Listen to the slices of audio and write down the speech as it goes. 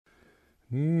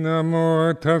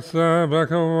Namo tassa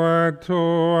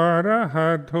bhagavato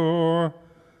arahato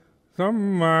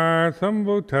samma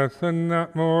sambuddhassa.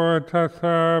 Namo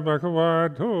tassa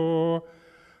bhagavato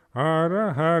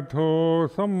arahato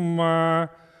samma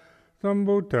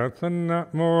sambuddhassa.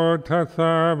 Namo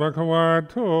tassa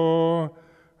bhagavato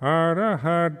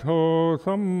arahato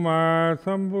samma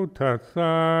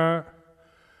sambuddhassa.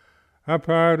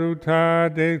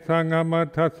 Aparuta de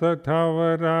sangamatassa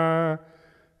tavara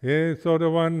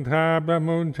Yesodavanta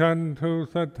Bamunchantu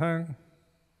Satang.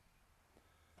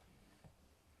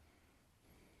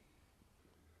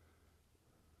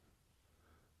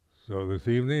 So this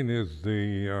evening is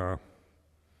the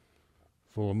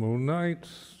full moon night,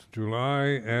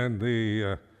 July, and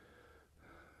the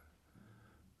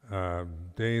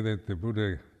day that the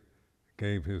Buddha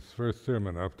gave his first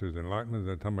sermon after his enlightenment,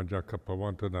 the Dhammacakka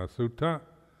Sutta.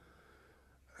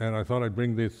 And I thought I'd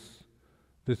bring this.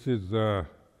 This is the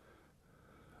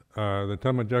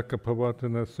Dhammacakka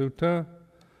Sutta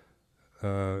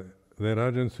that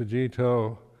Ajahn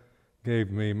Sumedho gave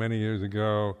me many years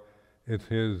ago. It's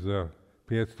his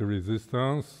pièce de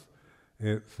résistance.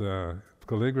 It's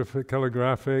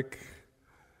calligraphic,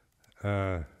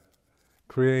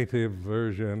 creative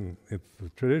version. It's the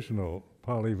traditional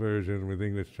Pali version with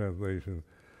English translation,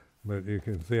 but you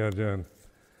can see Ajahn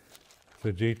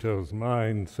Sumedho's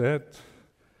mindset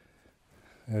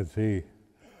as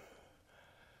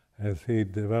he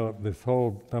developed this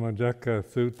whole Dhammacakka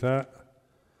Sutta.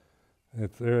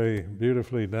 It's very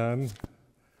beautifully done.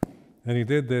 And he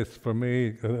did this for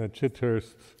me at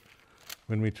Chithurst.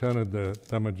 When we chanted the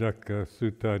Dhammacakka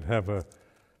Sutta, I'd have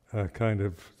a kind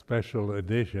of special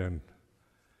edition,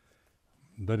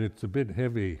 but it's a bit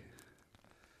heavy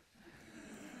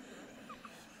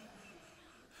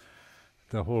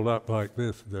to hold up like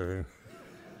this there.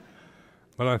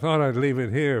 But I thought I'd leave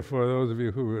it here for those of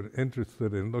you who are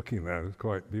interested in looking at it. It's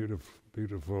quite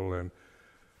beautiful, and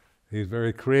he's a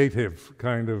very creative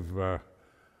kind of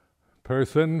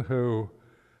person who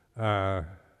has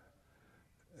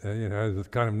this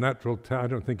kind of natural talent. I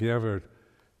don't think he ever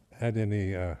had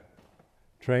any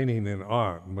training in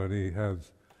art, but he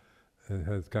has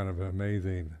kind of an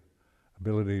amazing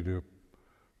ability to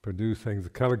produce things,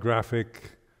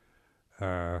 calligraphic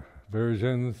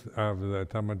versions of the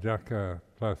Dhammacakka,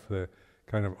 plus the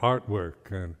kind of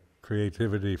artwork and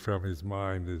creativity from his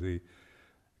mind as he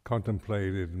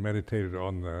contemplated and meditated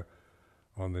on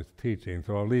this teaching.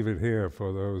 So I'll leave it here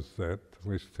for those that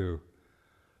wish to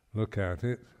look at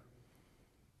it.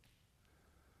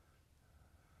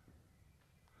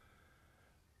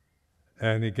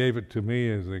 And he gave it to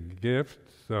me as a gift,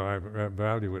 so I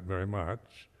value it very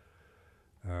much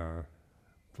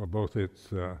for both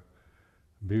its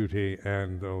beauty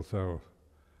and also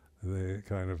the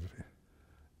kind of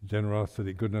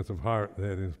generosity, goodness of heart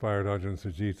that inspired Ajahn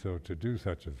Sumedho to do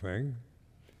such a thing.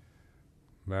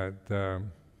 But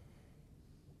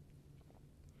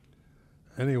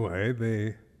anyway,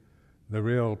 the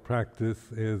real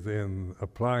practice is in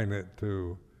applying it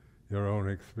to your own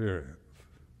experience.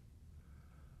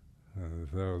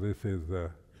 So this is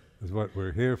what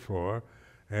we're here for.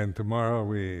 And tomorrow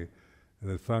the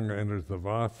Sangha enters the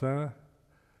Vasa,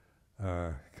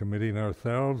 committing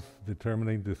ourselves,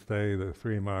 determining to stay the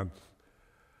 3 months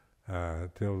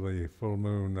till the full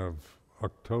moon of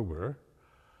October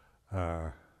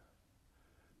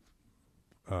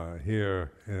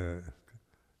here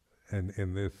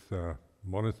in this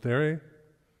monastery.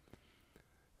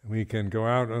 We can go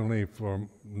out only for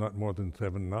not more than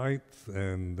 7 nights,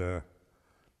 and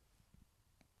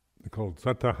called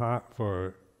sataha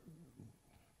for.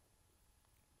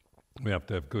 We have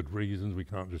to have good reasons. We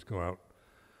can't just go out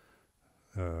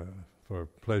for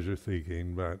pleasure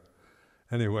seeking. But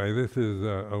anyway, this is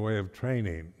a way of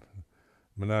training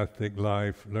monastic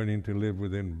life, learning to live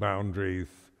within boundaries,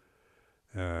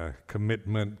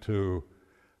 commitment to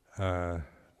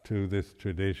this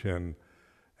tradition,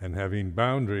 and having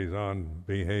boundaries on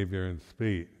behavior and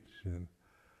speech. And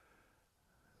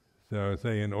so,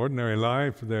 say in ordinary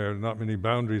life, there are not many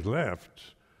boundaries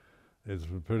left. It's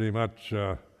pretty much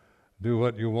do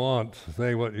what you want,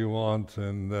 say what you want,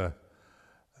 and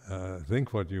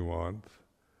think what you want.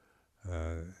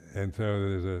 And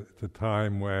so it's a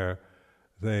time where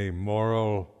the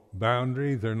moral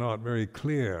boundaries are not very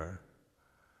clear.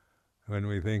 When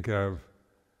we think of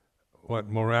what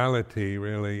morality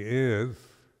really is,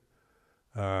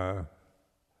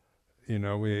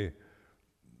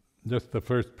 just the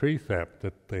first precept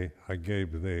that I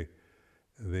gave the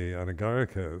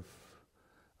Anagarikas,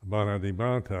 Bhana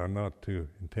not to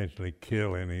intentionally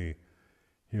kill any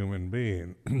human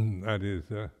being. That is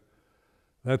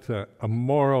That's a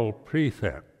moral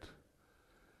precept,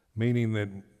 meaning that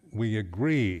we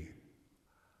agree.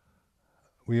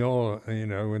 We all,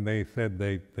 when they said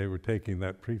they were taking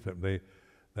that precept,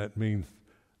 that means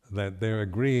that they're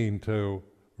agreeing to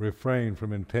refrain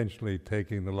from intentionally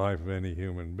taking the life of any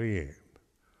human being.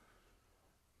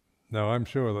 Now, I'm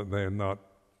sure that they're not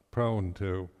prone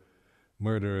to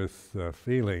murderous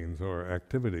feelings or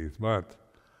activities, but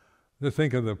just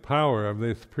think of the power of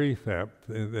this precept,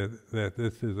 that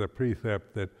this is a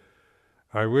precept that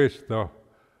I wish the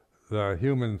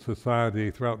human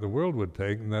society throughout the world would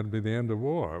take, and that'd be the end of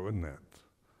war, wouldn't it?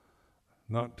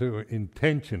 Not to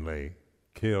intentionally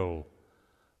kill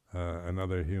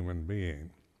another human being.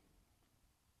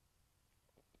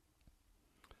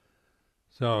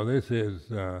 So this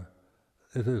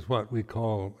is what we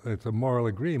call, it's a moral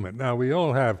agreement. Now, we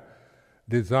all have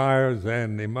desires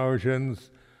and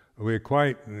emotions. We're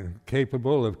quite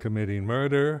capable of committing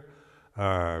murder.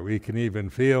 We can even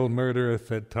feel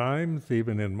murderous at times,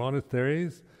 even in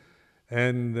monasteries.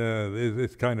 And there's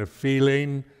this kind of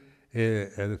feeling,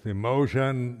 this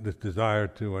emotion, this desire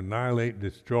to annihilate,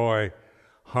 destroy,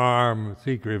 harm,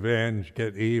 seek revenge,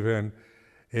 get even,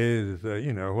 is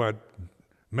what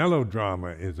melodrama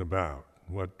is about,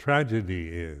 what tragedy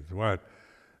is, what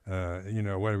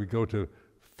when we go to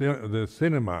the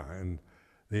cinema and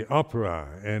the opera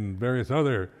and various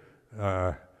other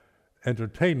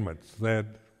entertainments that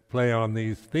play on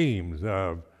these themes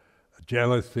of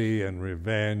jealousy and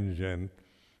revenge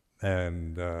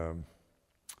and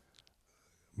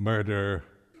murder,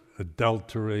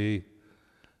 adultery,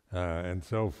 and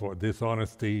so forth,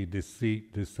 dishonesty,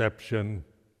 deceit, deception,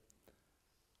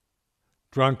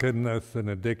 drunkenness and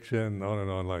addiction, on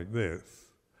and on like this.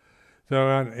 So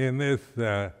in this,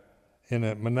 in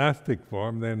a monastic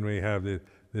form, then we have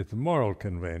this moral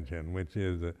convention, which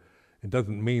is, it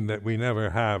doesn't mean that we never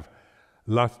have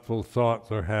lustful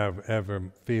thoughts or have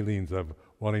ever feelings of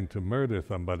wanting to murder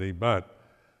somebody, but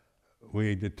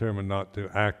we determine not to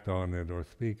act on it or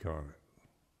speak on it.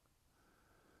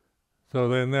 So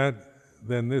then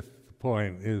this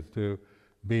point is to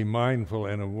be mindful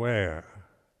and aware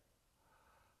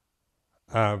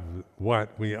of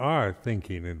what we are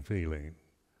thinking and feeling,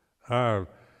 of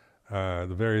the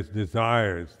various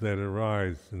desires that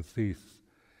arise and cease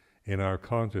in our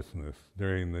consciousness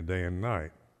during the day and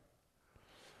night.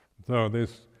 So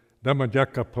this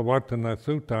Dhammacakka Pavatana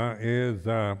Sutta is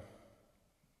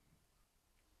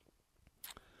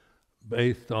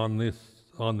based on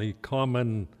the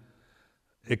common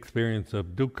experience of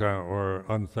dukkha or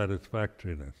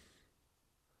unsatisfactoriness.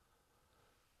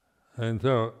 And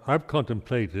so I've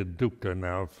contemplated dukkha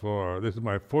now this is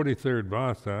my 43rd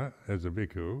vasa as a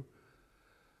bhikkhu.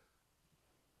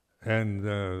 And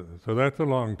so that's a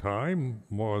long time,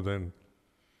 more than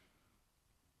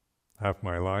half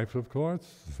my life, of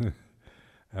course,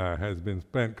 has been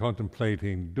spent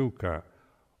contemplating dukkha,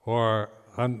 or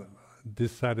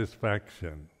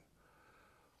dissatisfaction,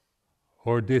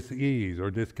 or dis-ease,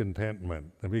 or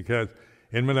discontentment. Because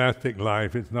in monastic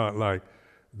life, it's not like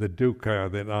the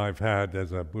dukkha that I've had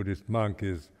as a Buddhist monk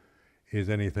is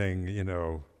anything,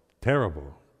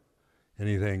 terrible,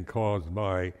 anything caused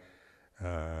by,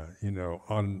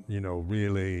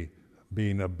 really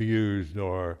being abused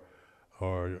or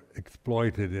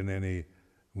exploited in any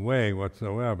way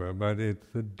whatsoever. But it's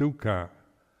the dukkha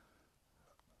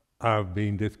of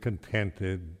being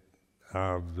discontented,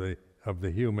 of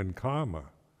the human karma,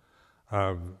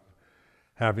 of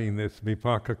having this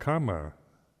vipaka karma,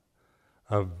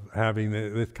 of having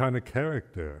this kind of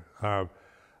character,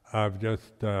 of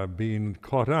just being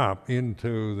caught up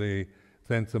into the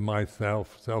sense of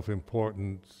myself,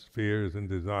 self-importance, fears and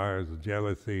desires,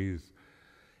 jealousies,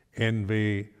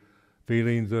 envy,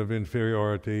 feelings of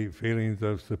inferiority, feelings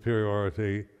of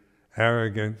superiority,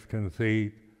 arrogance,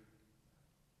 conceit,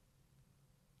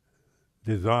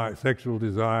 desire, sexual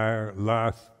desire,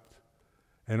 lust,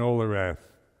 and all the rest.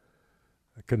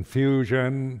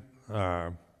 Confusion,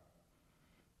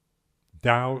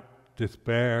 doubt,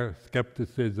 despair,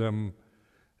 skepticism,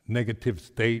 negative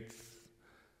states,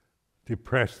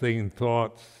 depressing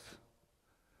thoughts.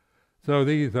 So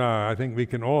these are, I think we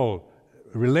can all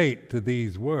relate to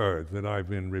these words that I've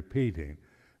been repeating,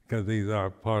 because these are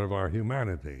part of our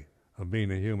humanity, of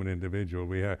being a human individual.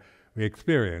 We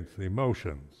experience the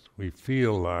emotions, we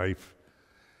feel life,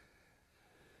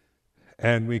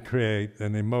 and we create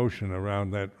an emotion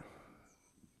around that,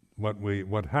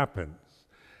 what happens.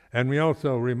 And we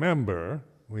also remember,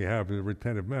 we have a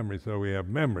retentive memory, so we have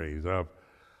memories of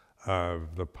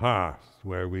the past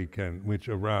where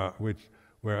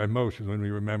where emotions, when we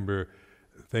remember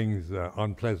things,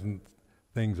 unpleasant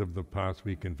things of the past.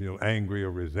 We can feel angry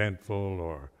or resentful,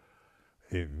 or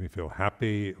we feel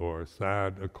happy or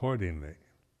sad accordingly.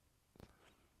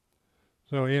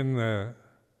 So in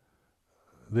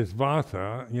this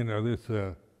vasa, this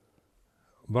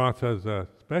vasa is a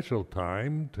special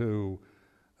time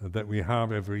that we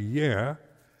have every year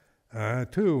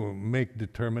to make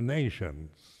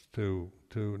determinations,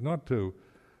 not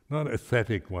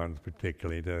ascetic ones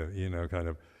particularly, to kind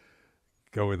of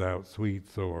go without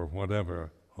sweets or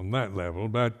whatever on that level,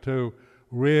 but to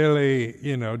really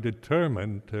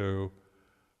determine to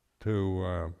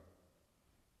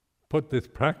put this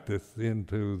practice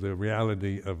into the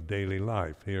reality of daily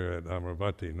life here at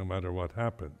Amaravati, no matter what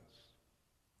happens.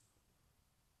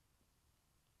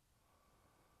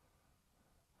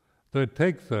 So it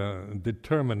takes a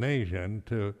determination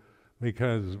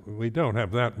because we don't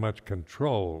have that much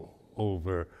control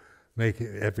over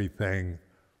making everything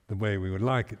the way we would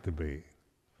like it to be.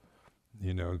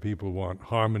 People want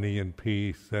harmony and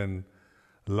peace and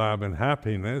love and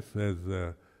happiness is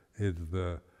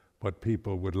what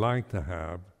people would like to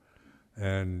have,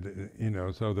 and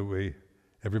so that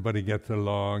everybody gets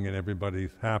along and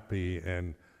everybody's happy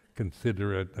and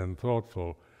considerate and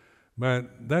thoughtful.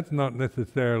 But that's not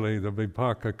necessarily the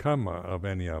vipaka kamma of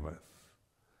any of us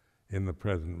in the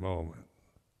present moment.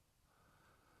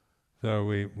 So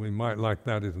we might like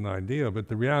that as an idea, but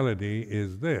the reality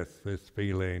is this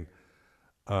feeling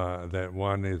that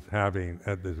one is having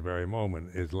at this very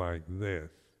moment is like this.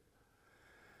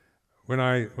 When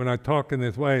I talk in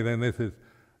this way, then this is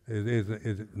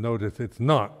notice it's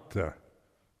not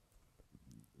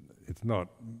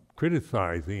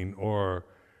criticizing or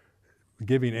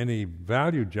giving any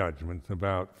value judgments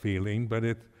about feeling, but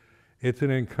it's an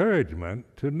encouragement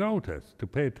to notice, to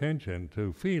pay attention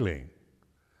to feeling.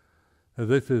 So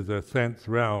this is a sense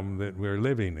realm that we're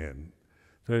living in,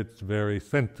 so it's very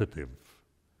sensitive.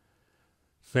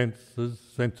 Senses,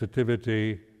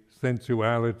 sensitivity,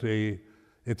 sensuality,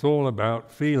 it's all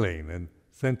about feeling and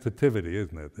sensitivity,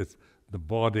 isn't it? It's the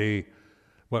body,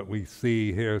 what we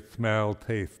see, hear, smell,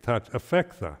 taste, touch,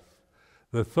 affects us.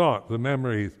 The thought, the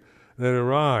memories that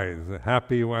arise,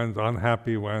 happy ones,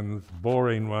 unhappy ones,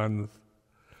 boring ones,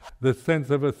 the sense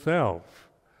of a self,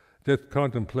 just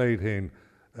contemplating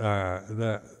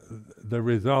the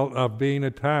result of being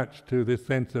attached to this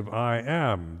sense of I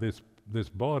am, this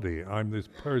body, I'm this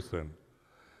person,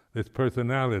 this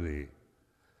personality,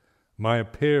 my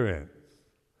appearance,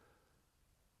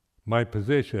 my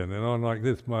position, and on like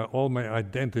this, all my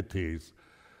identities,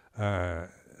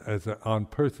 on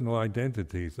personal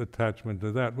identities, attachment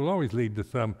to that will always lead to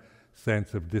some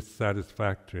sense of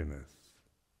dissatisfactoriness.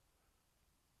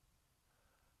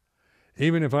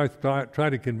 Even if I try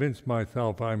to convince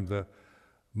myself I'm the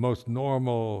most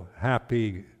normal,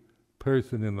 happy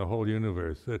person in the whole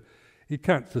universe, that you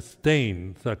can't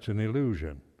sustain such an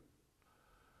illusion.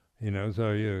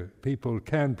 So people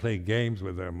can play games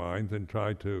with their minds and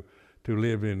try to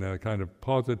live in a kind of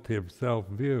positive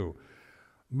self-view.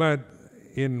 But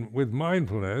with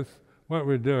mindfulness, what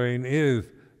we're doing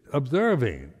is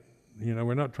observing.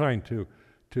 We're not trying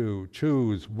to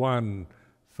choose one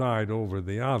side over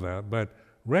the other, but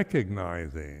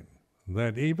recognizing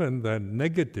that even the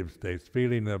negative states,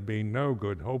 feeling of being no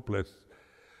good, hopeless,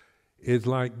 is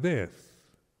like this.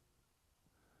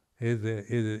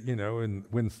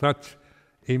 When such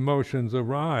emotions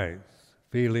arise,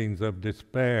 feelings of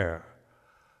despair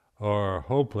or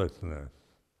hopelessness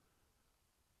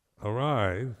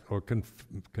arise, or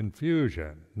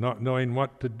confusion, not knowing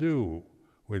what to do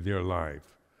with your life,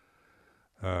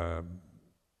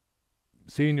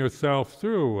 seeing yourself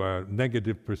through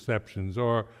negative perceptions,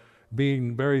 or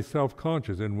being very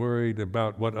self-conscious and worried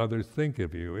about what others think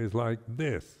of you, is like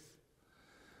this.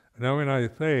 Now when I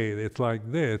say it's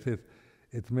like this,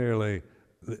 it's merely,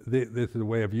 this is a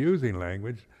way of using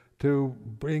language to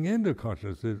bring into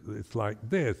consciousness. It's like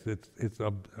this.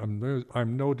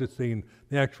 I'm noticing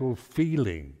the actual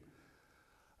feeling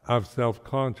of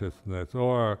self-consciousness,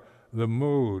 or the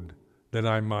mood that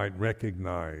I might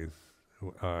recognize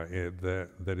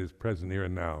that is present here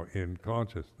and now in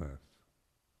consciousness.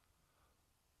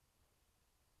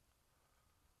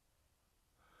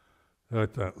 So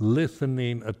it's a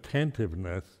listening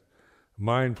attentiveness,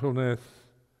 mindfulness,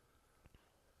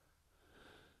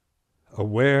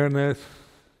 awareness,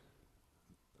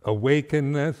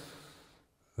 awakenness.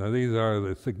 Now these are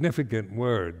the significant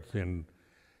words in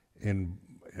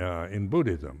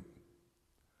Buddhism.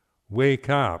 Wake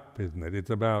up, isn't it? It's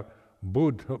about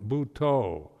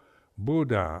Buddho,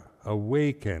 Buddha,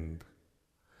 awakened.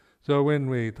 So when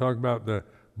we talk about the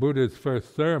Buddha's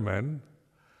first sermon,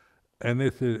 and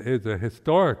this is a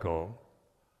historical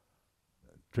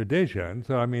tradition.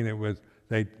 So I mean, it was,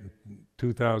 say,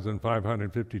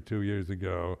 2,552 years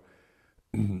ago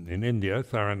in India,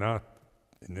 Saranath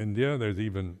in India. There's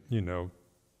even,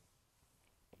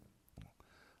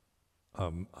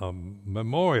 a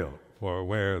memorial for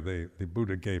where the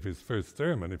Buddha gave his first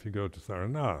sermon, if you go to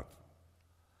Saranath.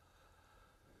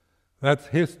 That's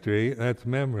history, that's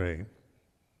memory.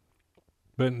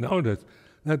 But notice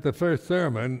that the first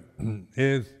sermon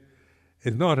is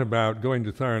not about going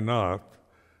to Saranath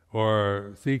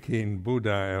or seeking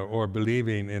Buddha or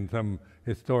believing in some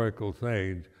historical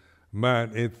sage,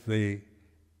 but it's the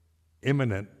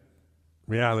immanent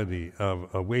reality of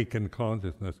awakened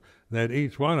consciousness that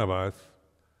each one of us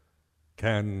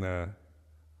can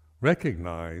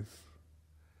recognize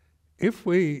if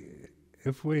we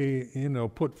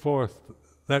put forth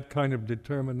that kind of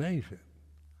determination.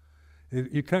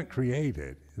 You can't create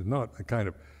it. It's not a kind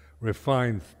of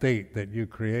refined state that you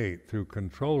create through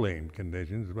controlling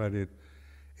conditions, but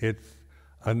it's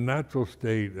a natural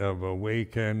state of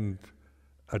awakened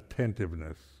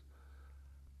attentiveness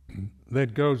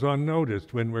that goes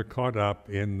unnoticed when we're caught up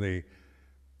in the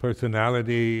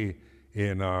personality,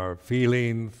 in our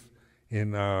feelings,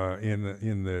 in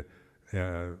the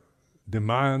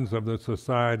demands of the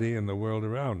society and the world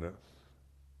around us.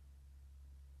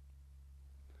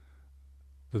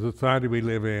 The society we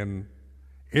live in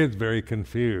is very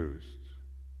confused.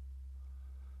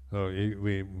 So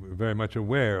we're very much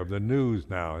aware of the news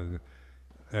now,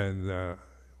 and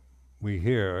we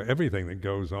hear everything that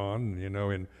goes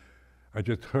on. I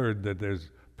just heard that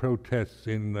there's protests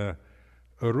in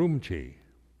Urumqi,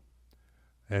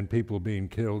 and people being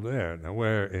killed there. Now,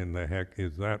 where in the heck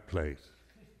is that place?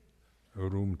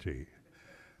 Urumqi.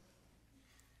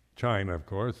 China, of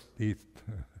course, East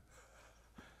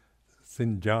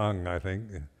Xinjiang, I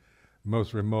think,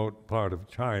 most remote part of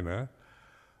China.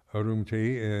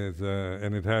 Urumqi is,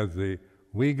 and it has the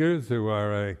Uyghurs, who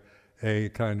are a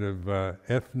kind of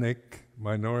ethnic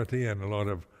minority, and a lot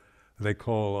of, they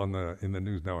call in the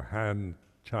news now, Han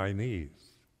Chinese.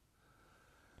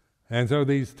 And so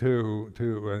these two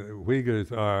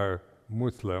Uyghurs are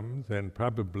Muslims, and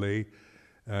probably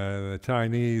the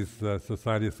Chinese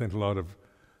society sent a lot of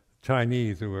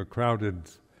Chinese who are crowded,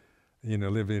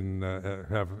 live in,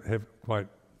 have quite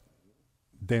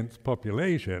dense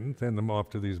population, send them off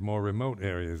to these more remote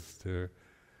areas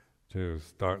to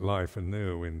start life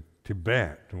anew in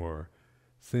Tibet or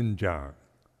Xinjiang,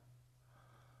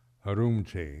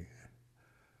 Urumqi.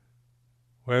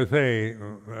 Where, say,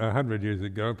 100 years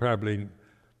ago, probably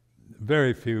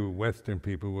very few Western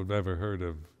people would have ever heard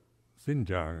of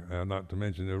Xinjiang, not to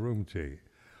mention Urumqi,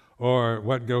 or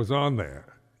what goes on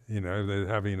there. They're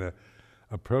having a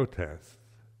protest,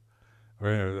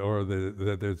 or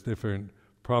that there's different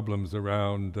problems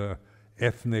around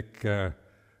ethnic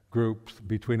groups,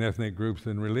 between ethnic groups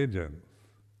and religions.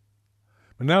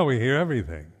 But now we hear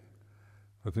everything.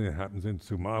 What happens in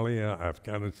Somalia,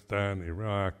 Afghanistan,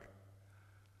 Iraq.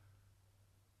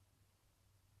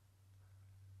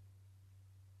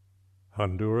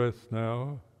 Honduras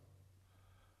now.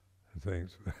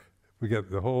 Things we get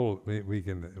the whole.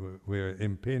 We're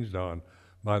impinged on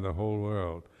by the whole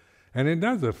world, and it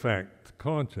does affect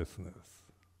consciousness.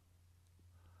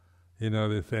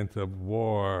 The sense of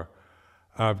war,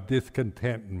 of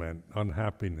discontentment,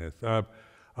 unhappiness, of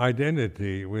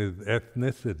identity with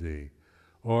ethnicity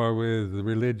or with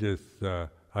religious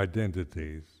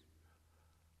identities,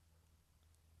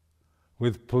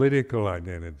 with political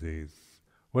identities.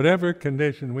 Whatever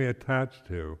condition we attach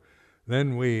to,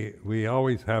 then we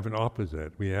always have an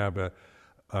opposite. We have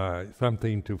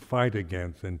something to fight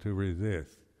against and to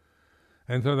resist.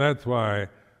 And so that's why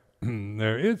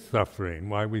there is suffering,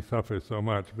 why we suffer so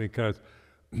much, because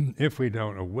if we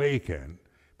don't awaken,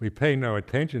 we pay no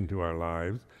attention to our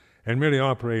lives, and really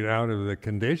operate out of the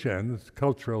conditions,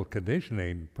 cultural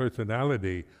conditioning,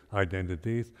 personality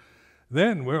identities,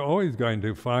 then we're always going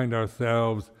to find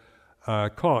ourselves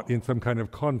caught in some kind of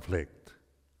conflict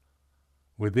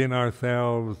within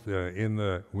ourselves,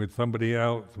 with somebody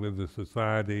else, with the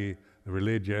society, the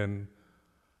religion.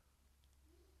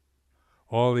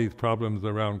 All these problems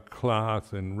around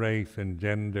class and race and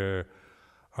gender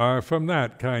are from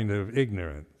that kind of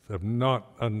ignorance, of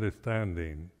not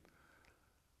understanding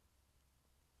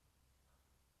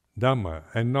Dhamma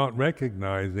and not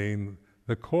recognizing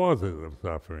the causes of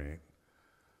suffering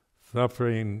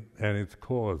and its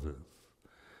causes.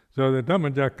 So the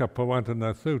Dhammacakka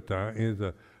Sutta is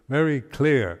a very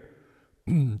clear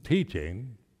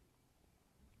teaching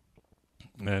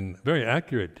and very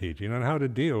accurate teaching on how to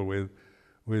deal with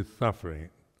suffering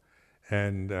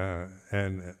and how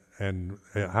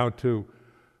to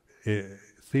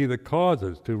see the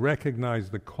causes, to recognize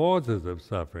the causes of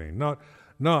suffering, not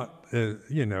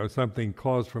something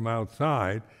caused from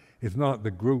outside. It's not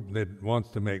the group that wants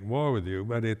to make war with you,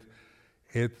 but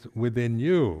it's within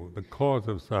you, the cause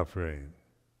of suffering.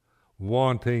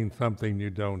 Wanting something you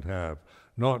don't have,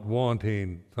 not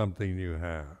wanting something you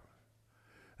have.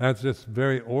 That's just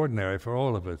very ordinary for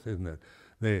all of us, isn't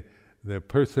it? The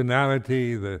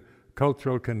personality, the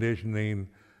cultural conditioning,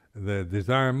 the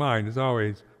desire mind is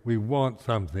always, we want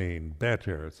something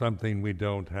better, something we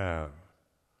don't have.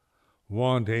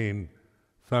 Wanting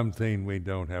something we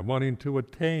don't have. Wanting to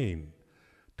attain,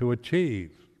 to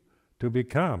achieve, to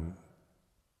become.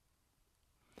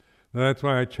 Now that's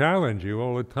why I challenge you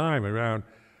all the time around,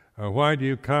 why do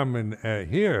you come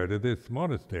here to this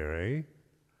monastery?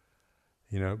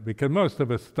 Because most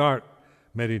of us start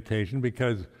meditation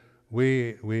because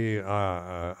we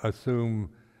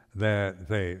assume that,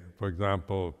 say, for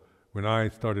example, when I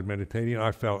started meditating,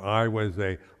 I felt I was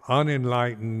a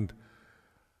unenlightened,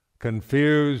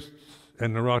 confused,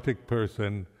 and neurotic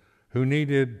person who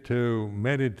needed to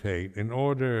meditate in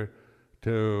order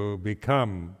to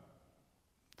become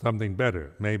something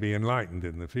better, maybe enlightened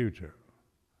in the future.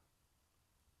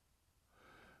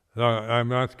 So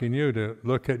I'm asking you to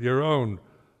look at your own,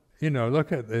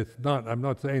 look at this. I'm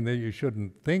not saying that you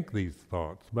shouldn't think these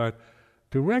thoughts, but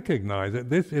to recognize that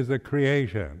this is a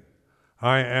creation.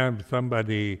 I am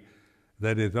somebody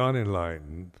that is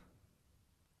unenlightened,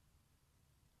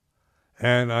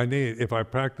 and if I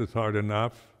practice hard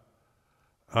enough,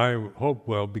 I hope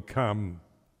will become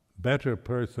better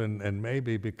person and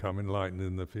maybe become enlightened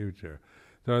in the future.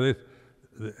 So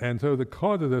the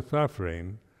causes of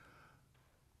suffering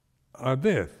are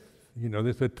this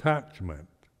attachment.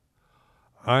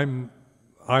 I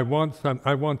want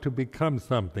to become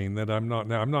something that I'm not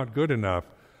now. I'm not good enough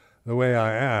the way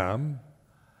I am,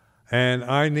 and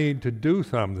I need to do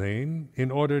something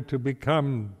in order to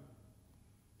become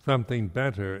something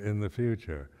better in the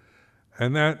future.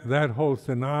 And that whole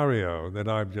scenario that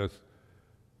I've just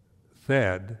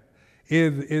said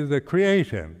is a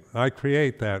creation. I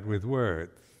create that with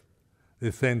words.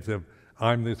 This sense of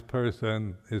I'm this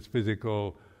person, this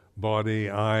physical body,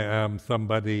 I am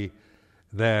somebody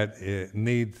that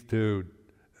needs to,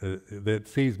 that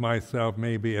sees myself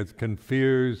maybe as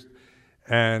confused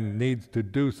and needs to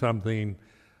do something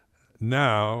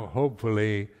now,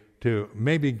 hopefully, to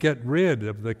maybe get rid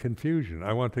of the confusion.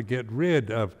 I want to get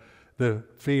rid of the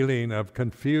feeling of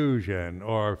confusion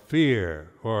or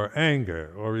fear or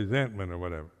anger or resentment or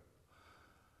whatever.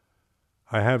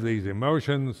 I have these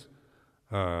emotions,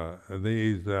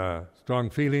 these strong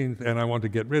feelings, and I want to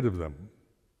get rid of them.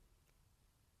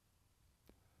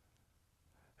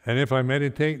 And if I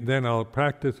meditate, then I'll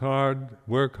practice hard,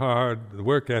 the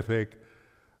work ethic.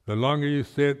 The longer you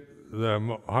sit,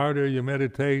 the harder you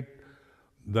meditate,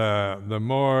 the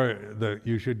more that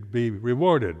you should be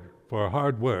rewarded for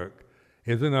hard work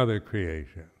is another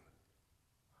creation.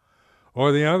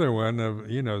 Or the other one of,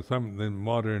 some of the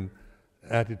modern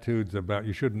attitudes about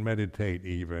you shouldn't meditate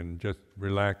even, just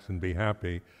relax and be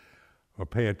happy or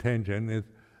pay attention.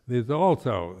 There's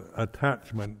also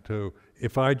attachment to,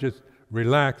 if I just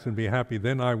relax and be happy,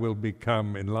 then I will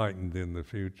become enlightened in the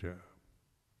future.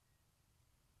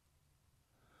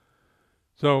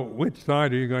 So which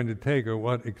side are you going to take, or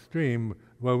what extreme?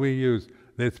 Well, we use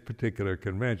this particular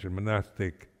convention,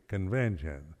 monastic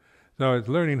convention. So it's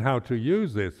learning how to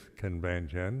use this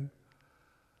convention,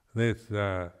 this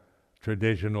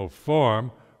traditional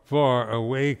form, for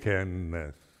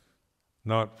awakenedness,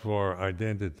 not for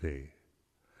identity.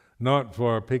 Not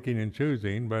for picking and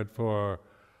choosing, but for,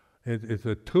 it's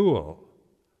a tool.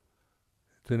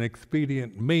 It's an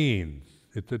expedient means.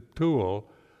 It's a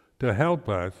tool to help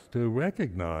us to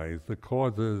recognize the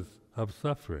causes of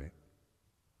suffering.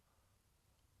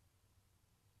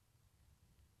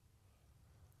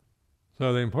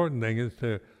 So the important thing is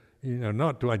to,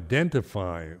 not to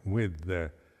identify with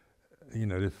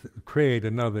create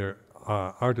another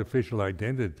artificial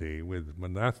identity with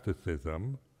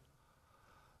monasticism,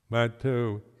 but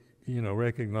to,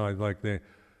 recognize, like the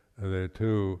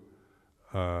two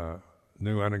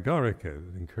new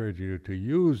anagarikas encourage you to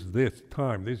use this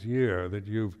time, this year that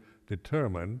you've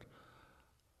determined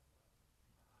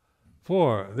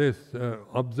for this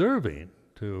observing,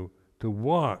 to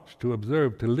watch, to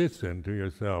observe, to listen to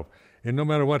yourself, and no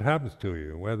matter what happens to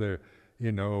you, whether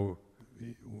if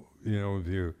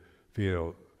you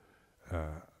feel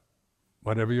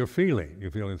whatever you're feeling, you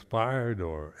feel inspired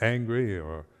or angry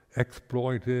or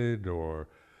exploited, or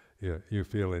you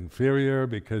feel inferior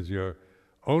because you're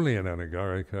only an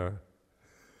anagarika,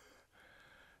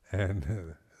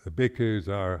 and the bhikkhus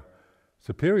are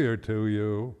superior to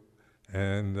you,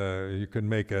 and you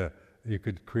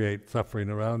could create suffering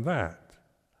around that,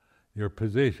 your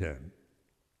position.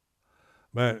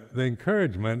 But the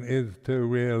encouragement is to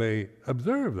really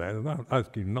observe that. I'm not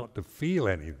asking not to feel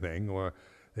anything, or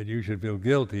that you should feel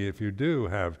guilty if you do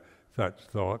have such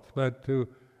thoughts, but to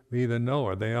be the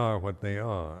knower. They are what they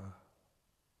are.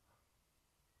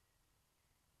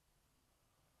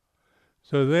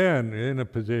 So then, in a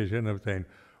position of saying,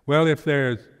 well, if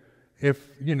it's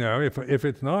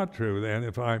not true, then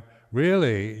if I'm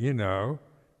really,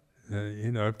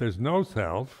 if there's no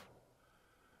self,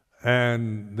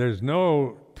 and there's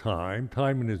no time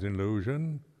is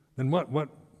illusion, then what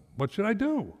should I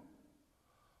do?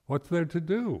 What's there to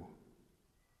do?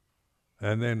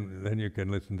 And then you can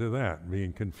listen to that,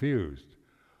 being confused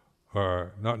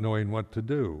or not knowing what to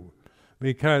do,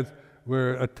 because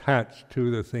we're attached to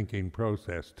the thinking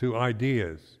process, to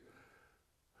ideas.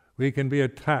 We can be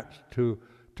attached to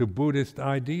Buddhist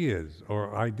ideas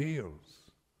or ideals.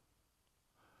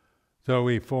 So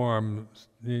we form,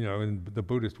 in the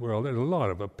Buddhist world, there's a lot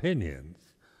of opinions,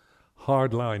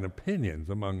 hardline opinions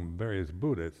among various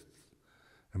Buddhists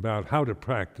about how to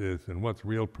practice and what's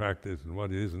real practice and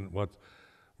what isn't, what's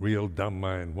real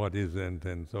Dhamma and what isn't,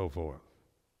 and so forth.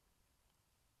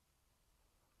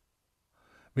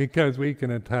 Because we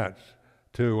can attach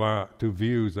to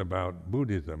views about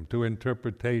Buddhism, to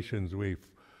interpretations we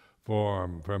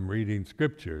form from reading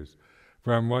scriptures,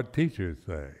 from what teachers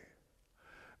say.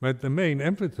 But the main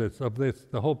emphasis of this,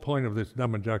 the whole point of this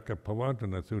Dhammacakka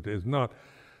Pavattana Sutta is not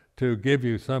to give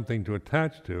you something to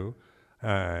attach to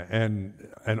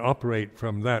and operate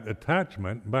from that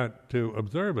attachment, but to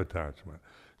observe attachment.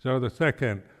 So the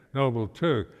second noble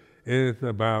truth is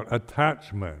about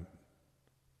attachment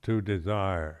to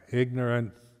desire,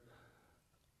 ignorance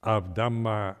of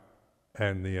Dhamma,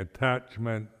 and the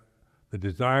attachment, the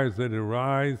desires that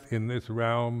arise in this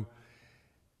realm,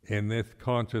 in this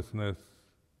consciousness,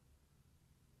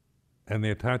 and the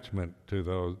attachment to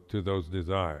those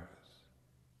desires.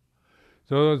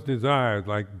 So those desires,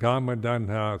 like Kamma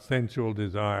Dandha, sensual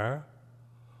desire,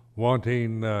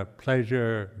 wanting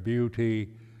pleasure, beauty,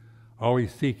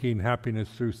 always seeking happiness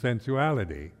through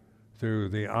sensuality, through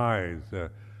the eyes,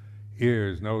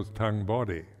 ears, nose, tongue,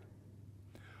 body.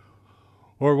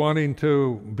 Or wanting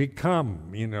to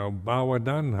become, bhava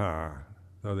dandha.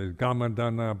 So there's Kamma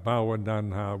Dandha, bhava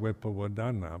dandha, vibhava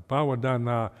dandha. Bhava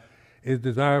dandha is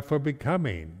desire for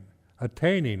becoming,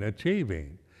 attaining,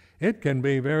 achieving. It can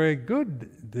be very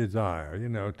good desire,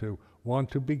 to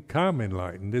want to become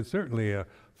enlightened. It's certainly a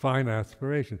fine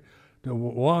aspiration. To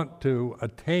want to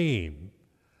attain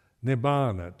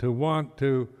nibbana, to want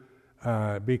to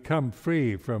become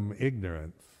free from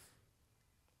ignorance.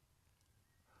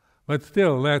 But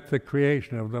still, that's the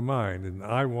creation of the mind, and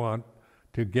I want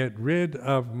to get rid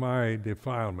of my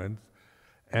defilements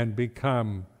and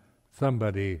become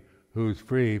somebody who's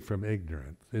free from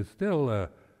ignorance. It's still a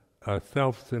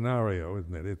self scenario,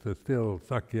 isn't it? It's still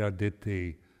sakya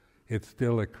ditthi. It's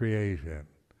still a creation.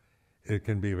 It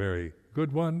can be a very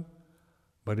good one,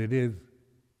 but it is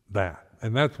that.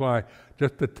 And that's why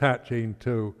just attaching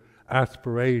to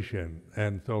aspiration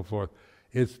and so forth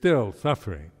is still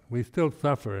suffering. We still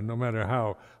suffer, and no matter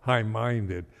how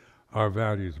high-minded our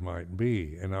values might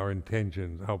be, and our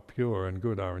intentions, how pure and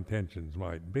good our intentions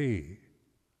might be.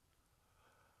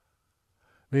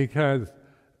 Because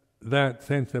that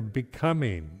sense of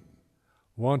becoming,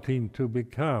 wanting to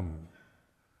become.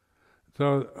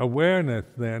 So awareness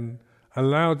then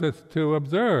allows us to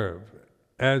observe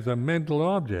as a mental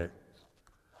object,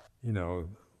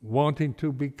 wanting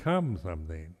to become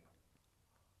something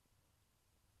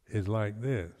is like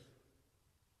this.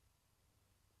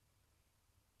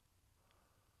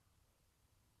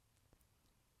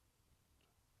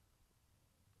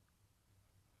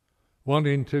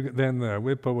 Wanting to, then the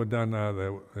vibhava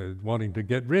dandha, wanting to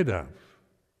get rid of.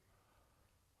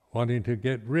 Wanting to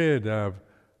get rid of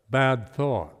bad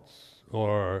thoughts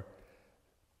or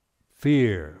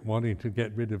fear, wanting to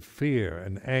get rid of fear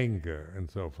and anger and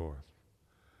so forth.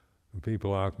 And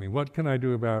people ask me, what can I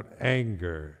do about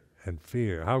anger and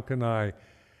fear? How can I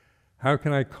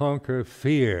conquer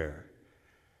fear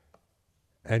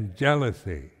and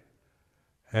jealousy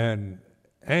and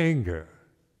anger?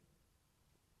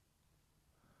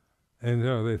 And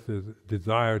so this is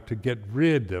desire to get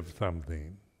rid of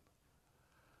something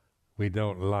we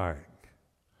don't like.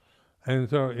 And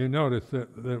so you notice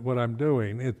that what I'm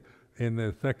doing is, in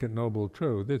the second noble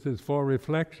truth, this is for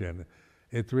reflection.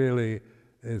 It's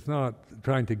not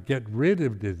trying to get rid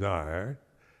of desire.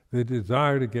 The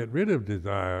desire to get rid of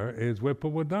desire is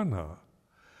vibhava dandha.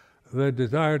 The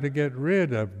desire to get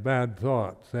rid of bad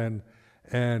thoughts and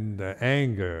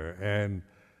anger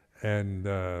and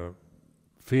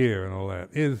fear and all that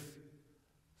is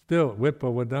still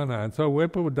Vipawadana. And so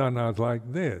Vipawadana is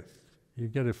like this. You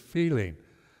get a feeling,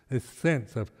 this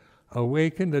sense of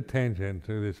awakened attention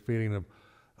to this feeling of,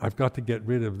 I've got to get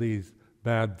rid of these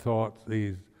bad thoughts,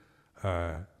 these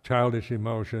childish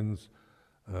emotions,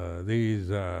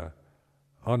 these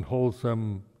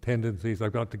unwholesome tendencies.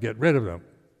 I've got to get rid of them.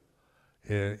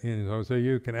 So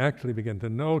you can actually begin to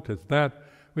notice that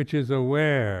which is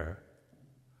aware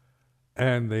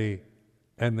and the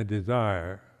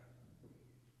desire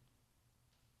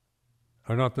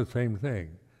are not the same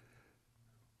thing.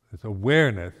 This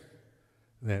awareness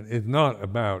then is not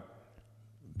about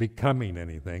becoming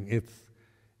anything.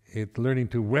 It's learning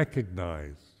to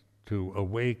recognize, to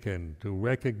awaken, to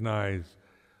recognize,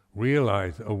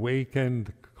 realize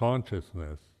awakened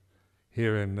consciousness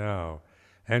here and now,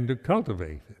 and to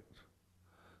cultivate it.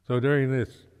 So during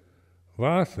this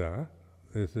vasa,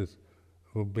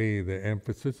 will be the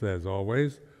emphasis, as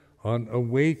always, on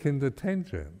awakened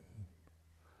attention.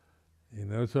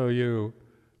 So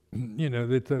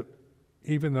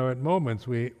even though at moments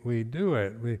we do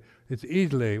it, we're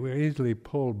easily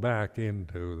pulled back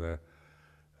into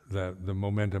the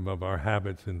momentum of our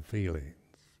habits and feelings.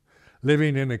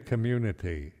 Living in a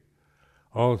community,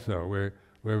 also, we're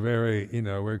very,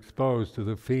 we're exposed to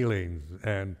the feelings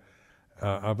and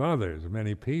of others,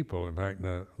 many people, in fact, in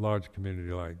a large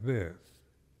community like this.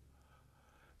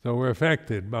 So we're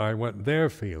affected by what they're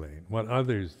feeling, what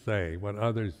others say, what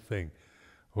others think,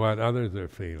 what others are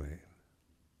feeling.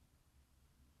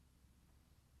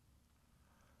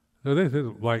 So this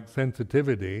is like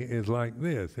sensitivity is like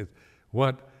this. It's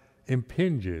what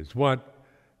impinges, what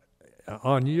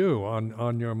on you,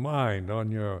 on your mind,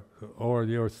 or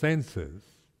your senses.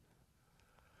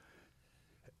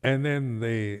 And then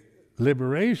the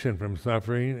liberation from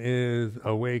suffering is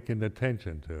awakened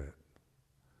attention to it.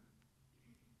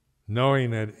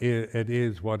 Knowing that it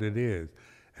is what it is.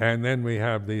 And then we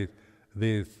have these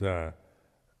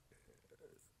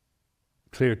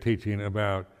clear teaching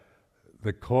about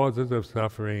the causes of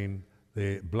suffering,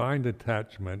 the blind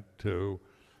attachment to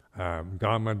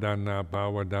Kamma dana,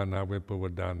 bhava dana,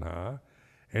 vipawadana,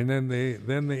 and then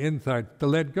the insight to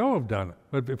let go of dana.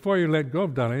 But before you let go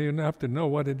of dana, you have to know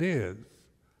what it is.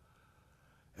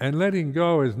 And letting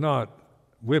go is not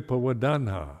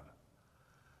vipawadana.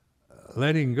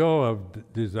 Letting go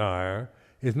of desire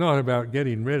is not about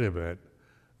getting rid of it,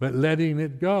 but letting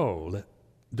it go.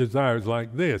 Desire is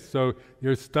like this. So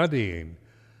you're studying,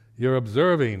 you're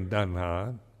observing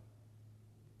dana,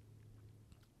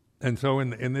 and so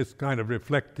in this kind of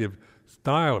reflective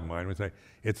style of mine, we say,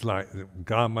 it's like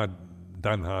Kamma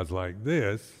dana is like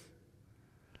this.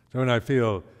 So when I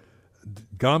feel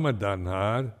Kamma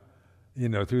dana,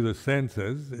 through the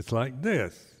senses, it's like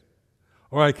this.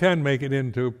 Or I can make it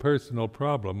into a personal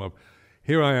problem of,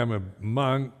 here I am a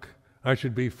monk, I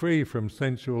should be free from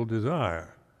sensual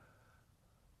desire.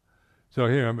 So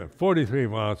here I'm at 43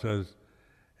 vasas,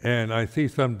 and I see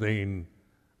something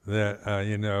that,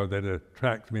 that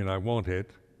attracts me and I want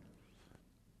it,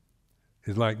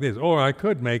 is like this. Or I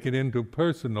could make it into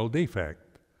personal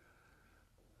defect.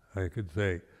 I could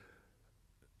say,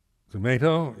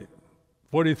 Sumedho,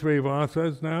 43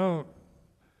 vasas now,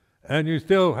 and you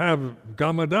still have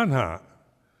Kamma dana.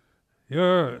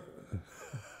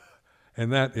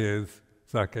 And that is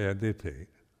Sakkaya Ditthi.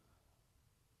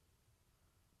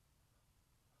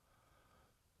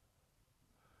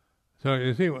 So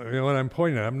you see what I'm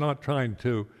pointing at. I'm not trying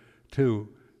to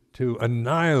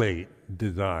annihilate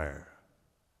desire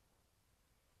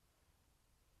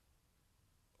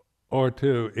or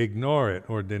to ignore it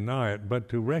or deny it, but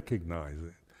to recognize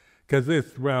it. Because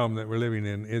this realm that we're living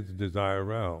in is desire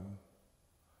realm.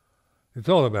 It's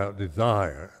all about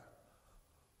desire,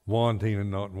 wanting and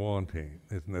not wanting,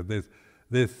 isn't it?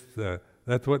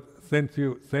 That's what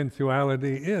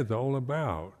sensuality is all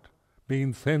about,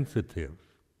 being sensitive.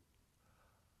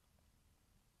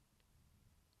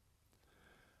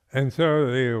 And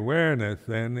so the awareness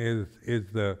then is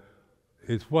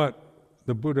what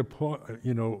the Buddha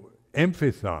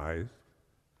emphasized.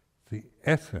 The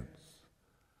essence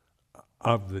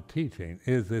of the teaching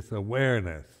is this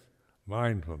awareness,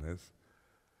 mindfulness,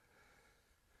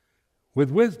 with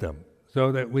wisdom,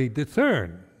 so that we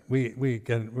discern.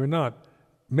 We're not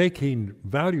making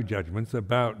value judgments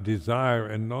about desire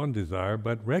and non-desire,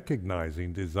 but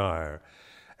recognizing desire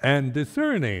and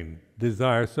discerning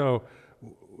desire. So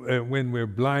when we're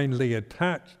blindly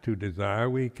attached to desire,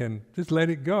 we can just let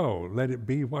it go, let it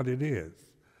be what it is.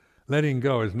 Letting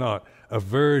go is not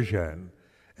aversion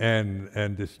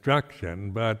and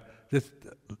destruction, but just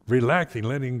relaxing,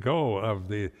 letting go of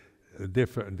the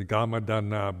different Kamma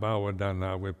Dhanna, Bhava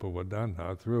Dhanna, Vibhava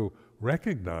Dhanna through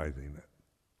recognizing it.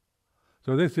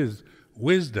 So this is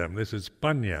wisdom, this is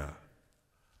panya.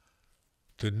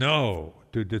 To know,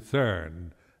 to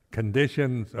discern.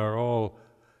 Conditions are all,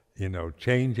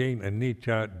 changing,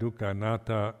 anicca, dukkha,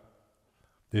 anatta.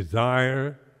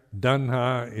 Desire,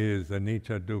 dhanha is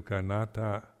anicca, dukkha,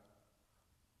 anatta.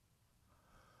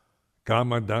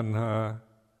 Kamma dhanha,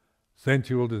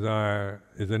 sensual desire,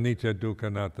 is anicca, dukkha,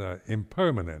 anatta,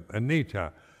 impermanent.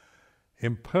 Anicca,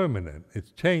 impermanent,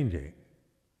 it's changing.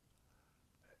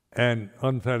 And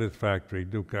unsatisfactory,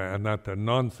 dukkha, anatta,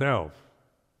 non-self.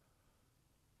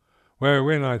 Where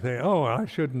when I say, I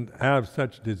shouldn't have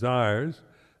such desires,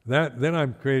 then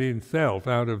I'm creating self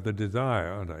out of the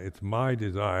desire, aren't I? It's my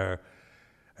desire,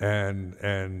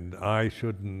 and I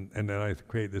shouldn't, and then I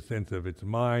create the sense of it's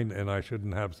mine, and I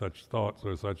shouldn't have such thoughts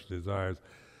or such desires.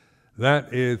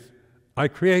 That is, I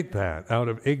create that out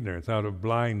of ignorance, out of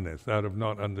blindness, out of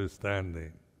not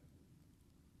understanding.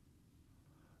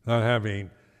 Not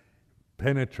having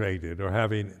penetrated or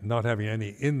not having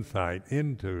any insight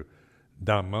into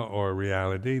Dhamma or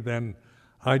reality, then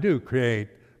I do create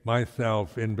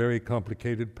myself in very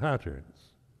complicated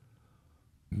patterns.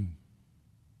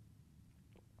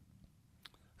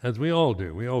 As we all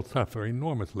do. We all suffer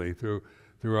enormously through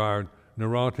our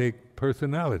neurotic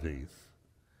personalities,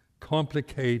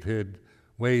 complicated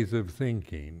ways of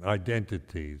thinking,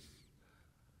 identities,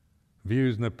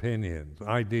 views and opinions,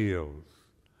 ideals.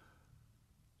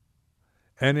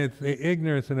 And it's the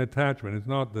ignorance and attachment, it's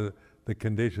not the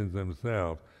conditions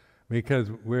themselves, because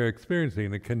we're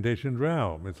experiencing a conditioned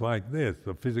realm. It's like this,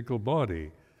 the physical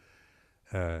body.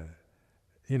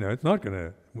 It's not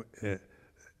going to...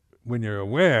 when you're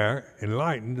aware,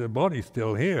 enlightened, the body's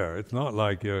still here. It's not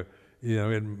like it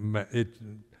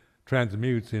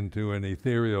transmutes into an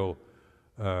ethereal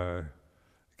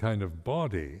kind of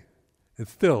body.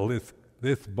 It's still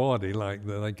this body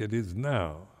like it is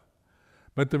now.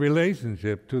 But the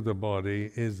relationship to the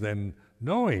body is then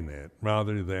knowing it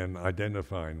rather than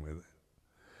identifying with it.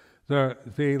 So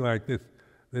see, like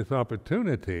this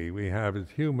opportunity we have as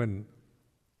human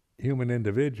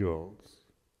individuals,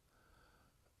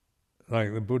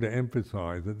 like the Buddha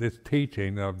emphasized, that this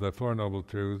teaching of the Four Noble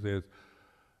Truths is,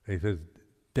 he says,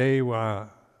 Deva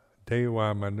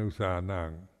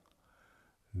Manusanang.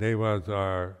 Devas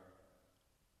are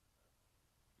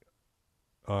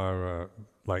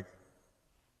like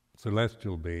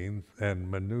celestial beings, and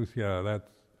Manusya, that's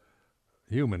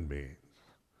human beings.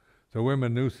 So we're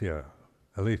Manusya.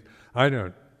 At least I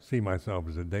don't see myself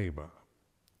as a Deva.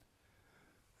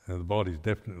 The body's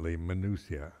definitely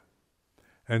Manusya.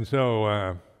 And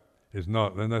so there's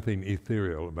nothing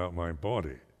ethereal about my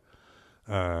body.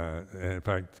 In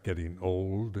fact, it's getting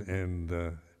old and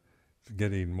it's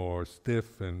getting more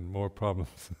stiff and more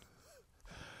problems.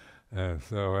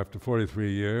 So after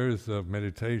 43 years of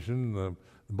meditation, the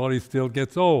body still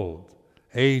gets old,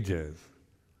 ages,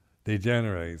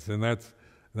 degenerates, and that's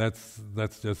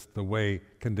just the way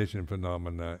conditioned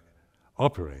phenomena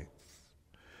operates.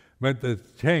 But the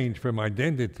change from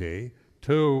identity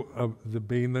to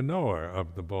being the knower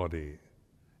of the body,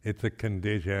 it's a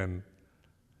condition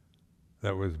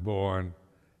that was born.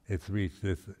 It's reached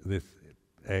this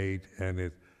age, and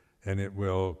it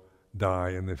will die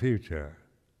in the future.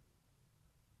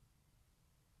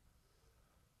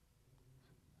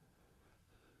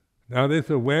 Now this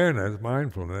awareness,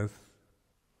 mindfulness,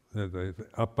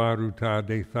 aparuta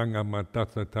de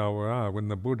sangamatassa tawara, when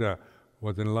the Buddha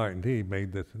was enlightened, he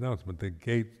made this announcement: the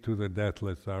gates to the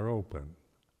deathless are open.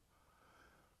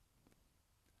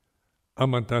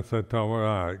 Amatassa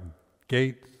tawara,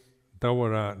 gates,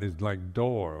 tawara is like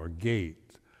door or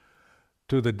gate,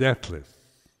 to the deathless.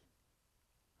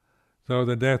 So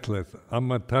the deathless,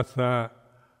 amatassa.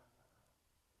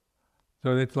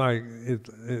 So it's like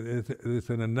it's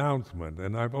an announcement,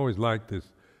 and I've always liked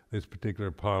this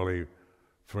particular Pali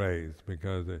phrase,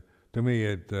 because to me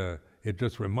it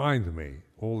just reminds me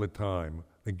all the time,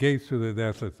 the gates to the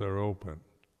deathless are open.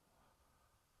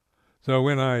 So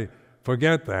when I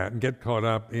forget that and get caught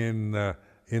up in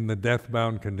the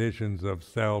death-bound conditions of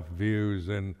self views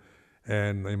and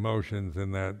emotions,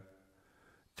 and that,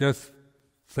 just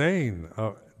saying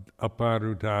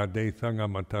aparuta de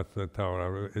sangamatassa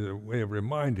tawara is a way of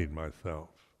reminding myself.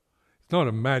 It's not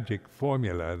a magic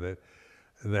formula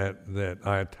that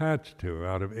I attach to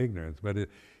out of ignorance, but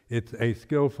it's a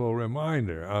skillful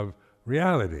reminder of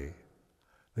reality.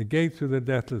 The gates to the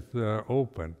deathless are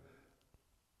open.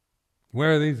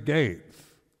 Where are these gates?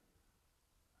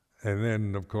 And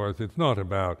then, of course, it's not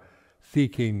about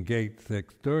seeking gates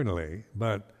externally,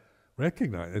 but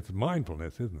recognize. It's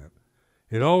mindfulness, isn't it?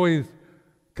 It always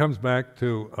comes back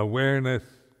to awareness,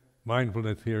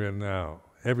 mindfulness here and now.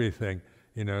 Everything,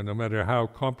 no matter how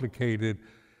complicated,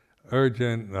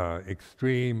 urgent,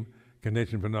 extreme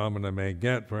conditioned phenomena may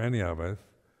get for any of us,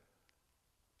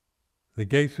 the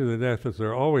gates to the deathless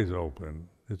are always open.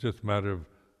 It's just a matter of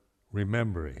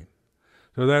remembering.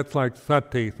 So that's like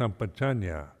sati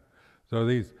sampajanya. So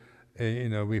these,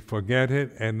 we forget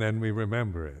it and then we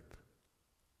remember it.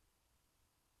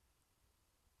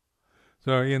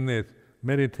 So in this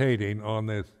meditating on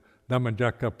this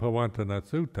Dhammacakka Pavantana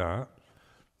Sutta,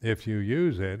 if you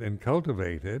use it and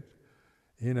cultivate it,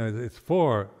 it's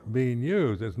for being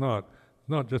used. It's not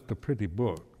just a pretty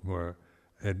book or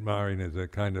admiring as a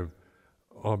kind of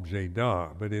objet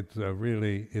d'art, but it's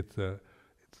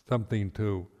something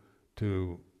to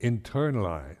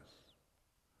internalize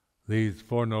these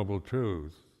Four Noble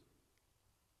Truths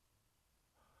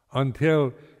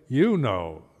until you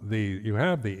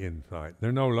have the insight.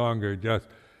 They're no longer just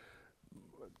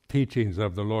teachings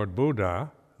of the Lord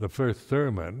Buddha, the first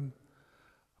sermon,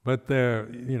 but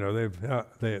they've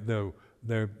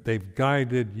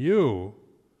guided you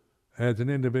as an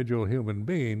individual human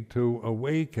being to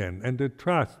awaken and to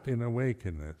trust in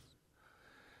awakenness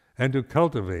and to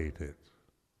cultivate it.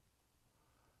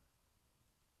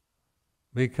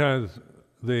 Because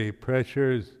the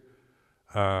pressures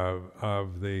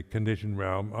of the conditioned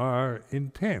realm are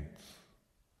intense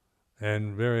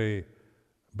and very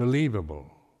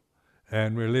believable.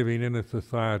 And we're living in a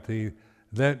society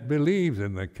that believes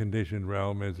in the conditioned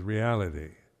realm as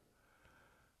reality.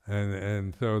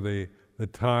 And so the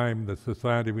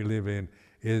society we live in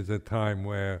is a time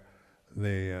where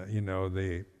there's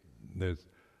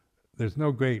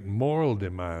no great moral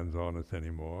demands on us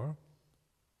anymore.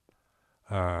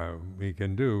 We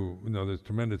can do, there's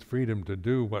tremendous freedom to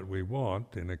do what we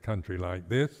want in a country like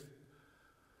this.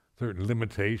 Certain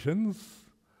limitations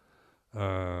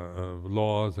of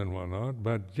laws and whatnot,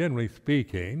 but generally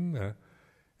speaking,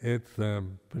 it's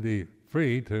pretty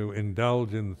free to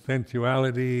indulge in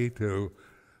sensuality, to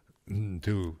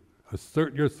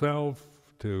assert yourself,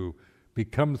 to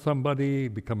become somebody,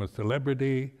 become a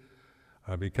celebrity,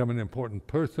 become an important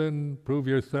person, prove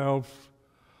yourself,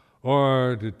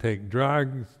 or to take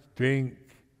drugs, drink,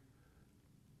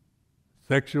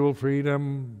 sexual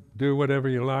freedom, do whatever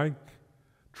you like,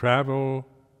 travel.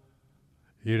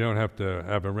 You don't have to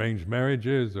have arranged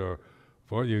marriages,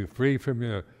 for you're free from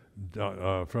the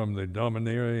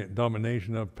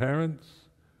domination of parents.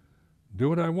 Do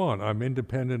what I want. I'm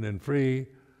independent and free,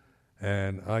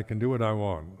 and I can do what I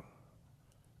want.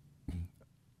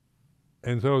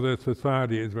 And so the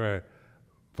society is very,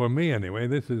 for me anyway,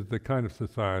 this is the kind of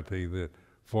society that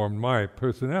formed my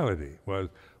personality, was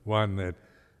one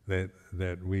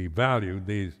that we valued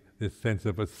this sense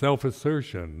of a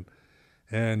self-assertion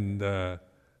and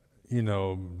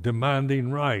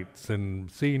demanding rights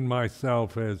and seeing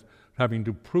myself as having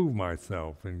to prove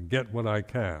myself and get what I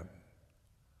can.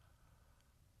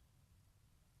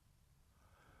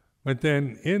 But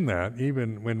then in that,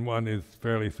 even when one is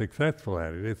fairly successful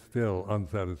at it, it's still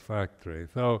unsatisfactory.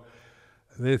 So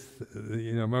this,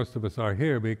 most of us are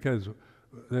here because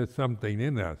there's something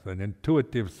in us, an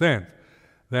intuitive sense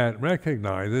that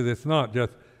recognizes it's not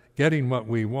just getting what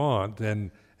we want and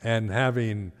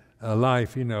having a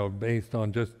life, based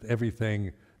on just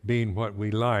everything being what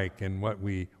we like and what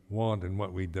we want and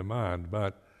what we demand,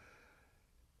 but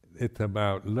it's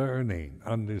about learning,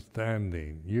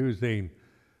 understanding, using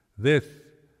this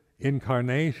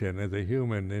incarnation as a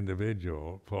human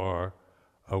individual for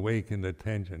awakened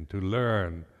attention, to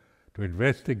learn, to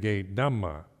investigate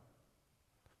Dhamma.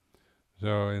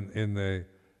 So in the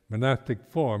monastic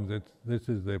forms, this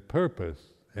is the purpose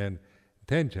and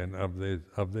intention of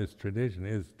this tradition,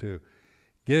 is to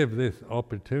give this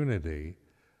opportunity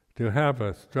to have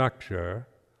a structure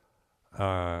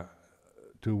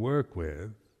to work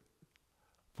with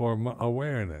for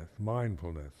awareness,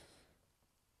 mindfulness.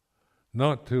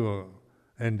 Not to,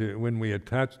 when we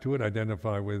attach to it,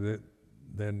 identify with it,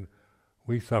 then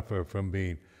we suffer from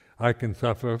I can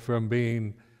suffer from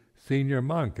being senior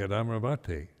monk at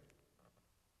Amaravati.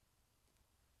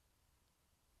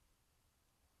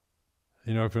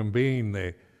 From being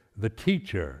the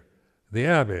teacher, the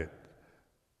abbot,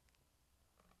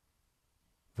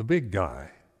 the big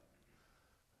guy.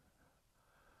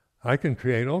 I can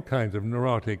create all kinds of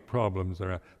neurotic problems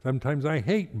around. Sometimes I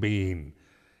hate being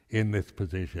in this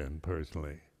position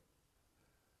personally.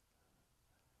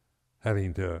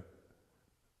 Having to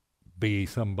be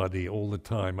somebody all the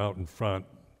time out in front,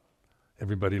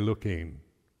 everybody looking.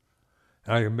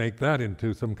 I make that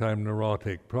into some kind of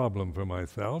neurotic problem for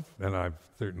myself, and I've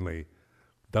certainly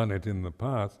done it in the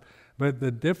past. But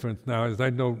the difference now is I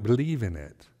don't believe in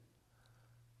it.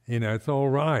 It's all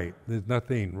right. There's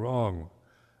nothing wrong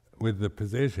with the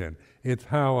position. It's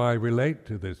how I relate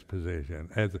to this position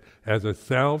as a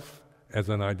self, as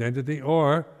an identity,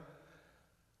 or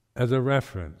as a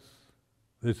reference.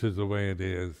 This is the way it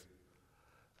is.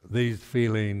 These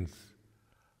feelings,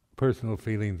 personal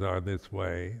feelings, are this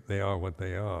way. They are what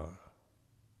they are.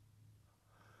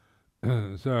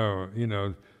 So,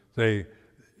 say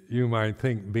you might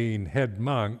think being head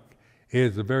monk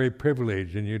is a very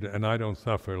privilege, and I don't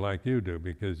suffer like you do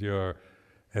because you're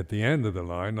at the end of the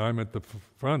line, I'm at the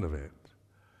front of it.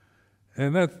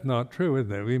 And that's not true,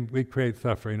 isn't it? We create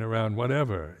suffering around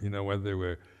whatever, whether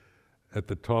we're at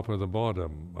the top or the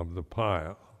bottom of the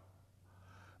pile.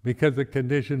 Because the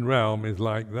conditioned realm is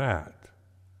like that.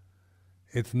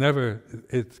 It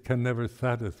can never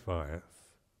satisfy us.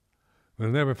 We'll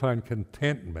never find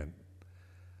contentment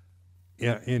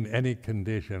in any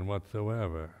condition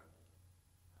whatsoever.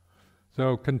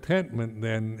 So contentment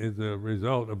then is a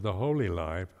result of the holy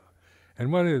life.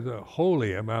 And what is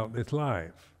holy about this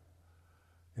life?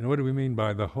 What do we mean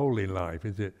by the holy life?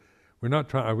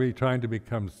 Are we trying to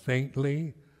become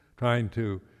saintly, trying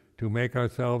to make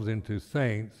ourselves into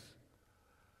saints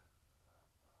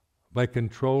by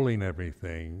controlling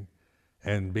everything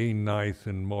and being nice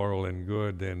and moral and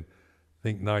good and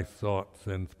think nice thoughts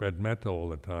and spread metta all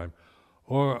the time?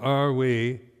 Or are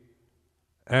we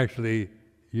actually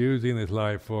using this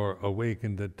life for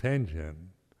awakened attention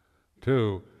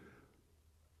to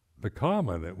the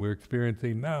Kamma that we're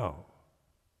experiencing now,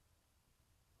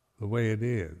 the way it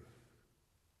is?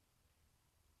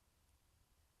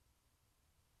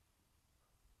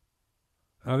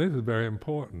 Now this is very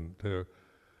important to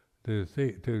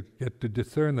get to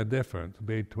discern the difference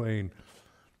between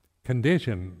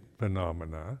conditioned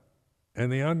phenomena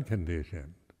and the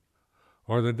unconditioned,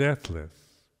 or the deathless.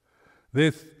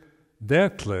 This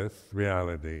deathless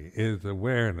reality is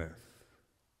awareness.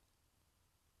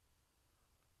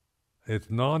 It's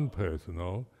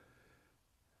non-personal.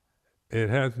 It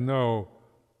has no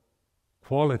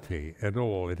quality at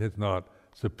all. It is not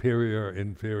superior,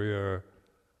 inferior,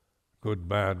 good,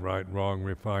 bad, right, wrong,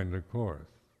 refined, or coarse.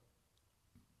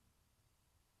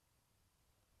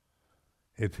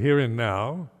 It's here and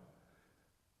now,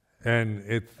 and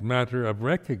it's a matter of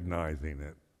recognizing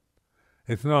it.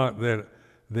 It's not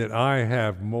that I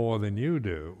have more than you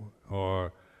do,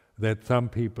 or that some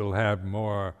people have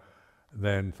more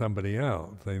than somebody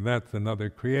else. And that's another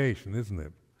creation, isn't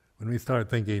it? When we start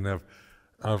thinking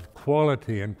of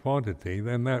quality and quantity,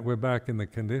 then we're back in the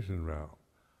conditioned realm.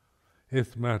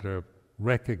 It's a matter of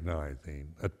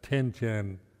recognizing,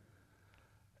 attention,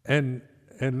 and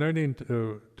learning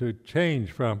to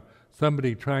change from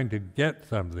somebody trying to get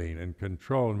something and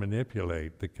control and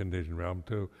manipulate the conditioned realm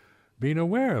to being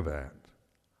aware of that,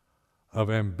 of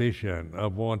ambition,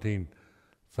 of wanting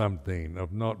something,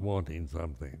 of not wanting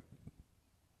something.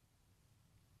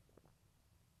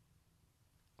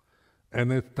 And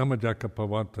this Dhammacakka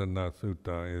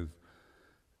Sutta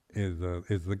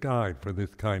is the guide for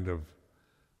this kind of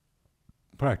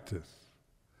practice.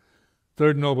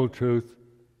 Third noble truth,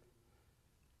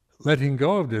 letting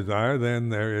go of desire, then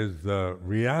there is the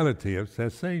reality of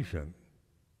cessation,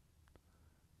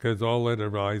 because all that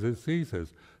arises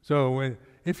ceases. So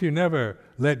if you never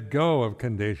let go of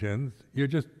conditions, you're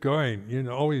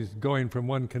always going from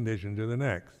one condition to the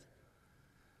next.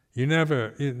 You're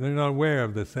not aware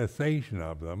of the cessation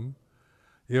of them.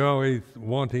 You're always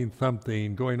wanting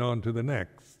something, going on to the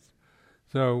next.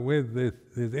 So with this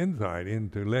insight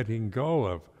into letting go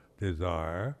of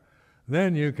desire,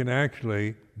 then you can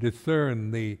actually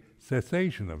discern the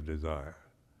cessation of desire.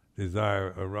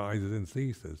 Desire arises and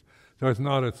ceases. So it's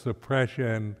not a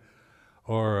suppression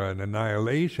or an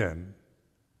annihilation.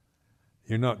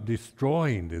 You're not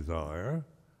destroying desire.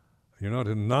 You're not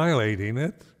annihilating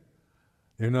it.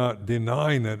 You're not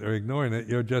denying it or ignoring it.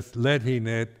 You're just letting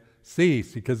it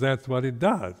cease, because that's what it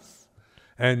does.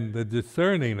 And the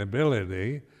discerning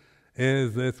ability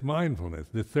is this mindfulness,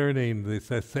 discerning the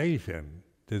cessation.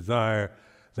 Desire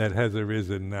that has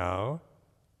arisen now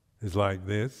is like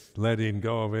this, letting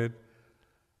go of it.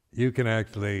 You can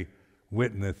actually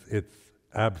witness its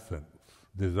absence,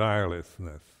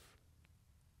 desirelessness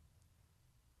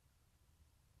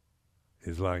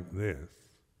is like this.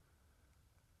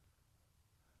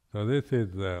 So this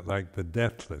is like the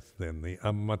deathless then, the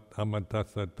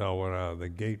amatassa tawara, the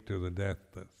gate to the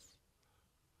deathless.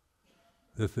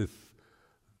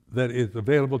 That is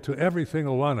available to every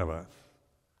single one of us.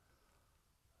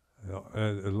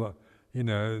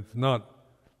 It's not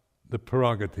the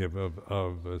prerogative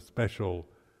of special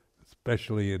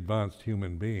specially advanced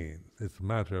human beings. It's a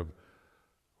matter of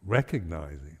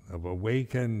recognizing, of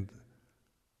awakened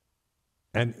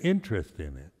an interest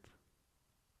in it,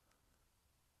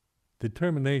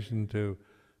 determination to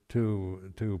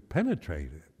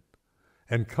penetrate it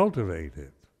and cultivate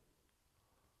it.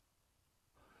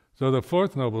 So the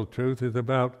fourth noble truth is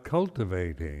about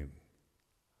cultivating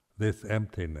this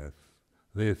emptiness,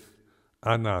 this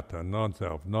anatta,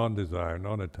 non-self, non-desire,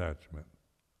 non-attachment.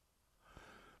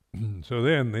 So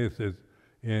then this is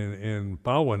in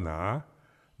bhavana,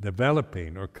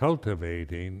 developing or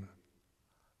cultivating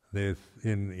this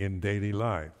in daily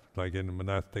life, like in the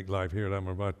monastic life here at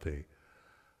Amaravati.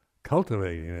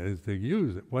 Cultivating it is to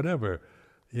use it, whatever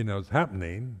is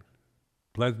happening,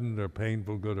 pleasant or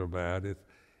painful, good or bad.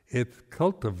 It's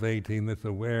cultivating this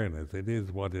awareness. It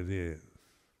is what it is.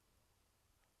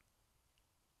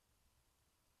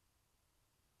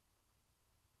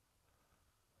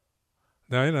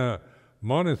 Now, in a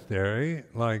monastery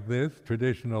like this,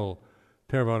 traditional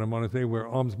Theravada monastery, we're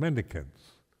alms mendicants.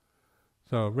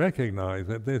 So recognize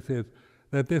that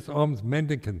this alms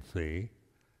mendicancy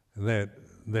that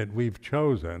we've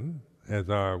chosen as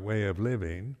our way of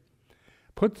living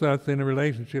puts us in a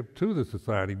relationship to the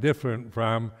society different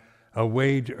from a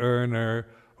wage earner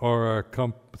or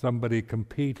somebody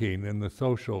competing in the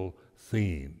social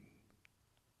scene.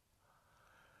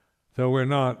 So we're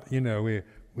not,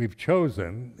 we've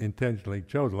chosen, intentionally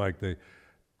chosen, like the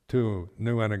two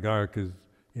new anagarkas,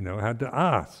 had to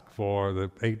ask for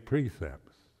the 8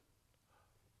 precepts.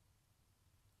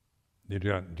 You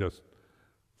don't just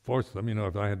force them,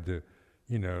 if I had to,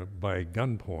 by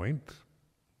gunpoint,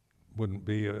 wouldn't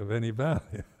be of any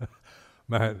value.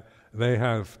 But they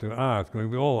have to ask.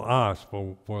 We all ask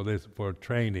for this, for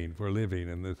training, for living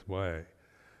in this way.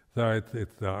 So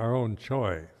it's our own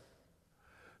choice.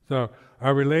 So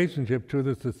our relationship to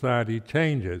the society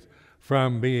changes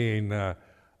from being a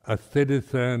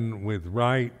citizen with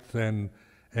rights and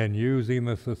using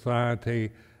the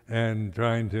society and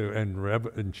trying to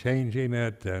and changing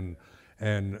it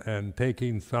and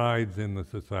taking sides in the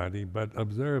society, but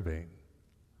observing.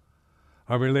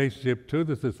 Our relationship to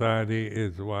the society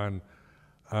is one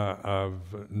of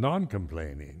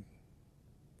non-complaining,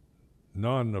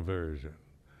 non-aversion.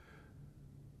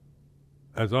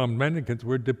 As alms mendicants,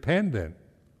 we're dependent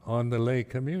on the lay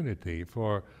community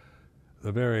for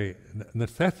the very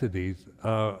necessities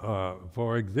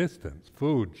for existence: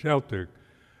 food, shelter,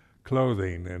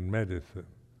 clothing, and medicine.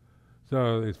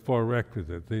 So these 4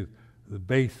 requisites, the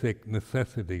basic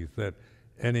necessities that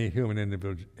any human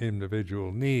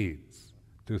individual needs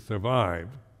to survive,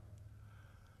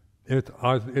 it's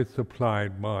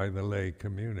supplied by the lay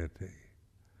community.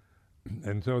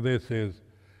 And so this is,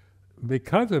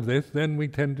 because of this, then we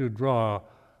tend to draw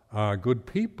good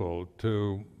people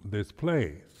to this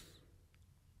place.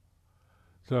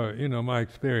 So, my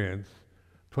experience,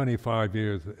 25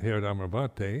 years here at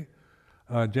Amaravati,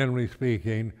 generally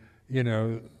speaking,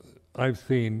 I've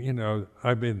seen,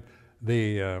 I've been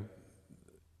the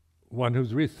one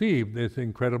who's received this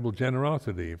incredible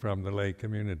generosity from the lay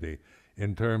community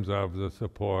in terms of the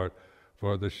support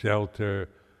for the shelter,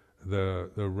 the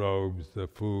robes, the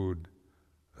food,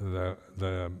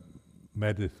 the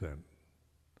medicine.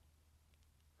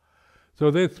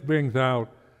 So this brings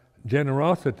out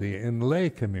generosity in the lay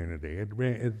community.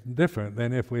 It's different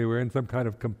than if we were in some kind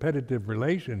of competitive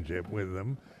relationship with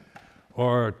them,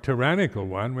 or a tyrannical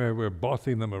one where we're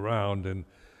bossing them around and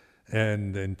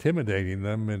intimidating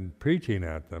them and preaching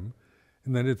at them.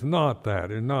 And then it's not that.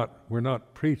 We're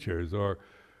not preachers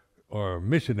or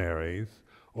missionaries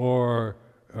or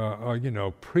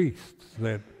priests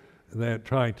that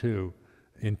try to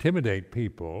intimidate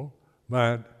people,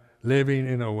 but living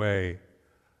in a way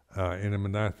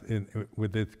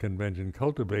with this convention,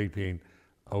 cultivating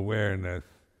awareness,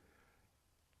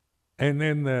 and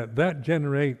then that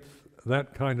generates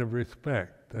that kind of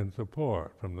respect and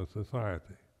support from the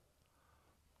society.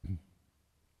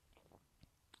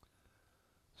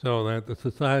 So that the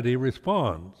society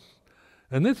responds.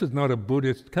 And this is not a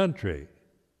Buddhist country.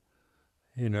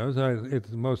 So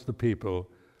it's most of the people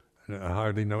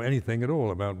hardly know anything at all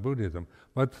about Buddhism.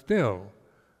 But still,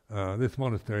 this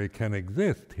monastery can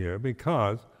exist here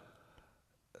because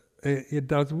it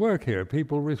does work here.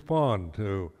 People respond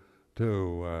to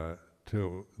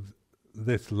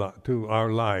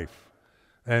our life.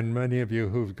 And many of you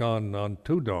who've gone on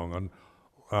tudong,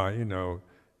 on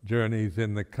journeys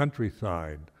in the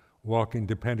countryside, walking,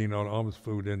 depending on alms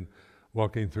food, and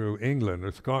walking through England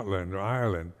or Scotland or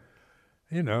Ireland,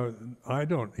 I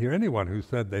don't hear anyone who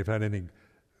said they've had any,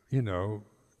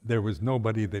 there was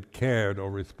nobody that cared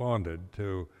or responded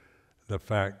to the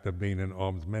fact of being an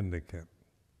alms mendicant.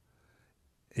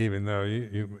 Even though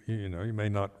you may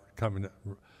not come and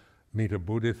meet a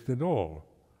Buddhist at all.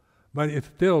 But it's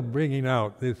still bringing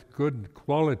out this good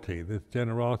quality, this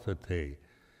generosity,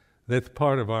 that's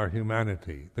part of our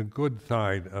humanity, the good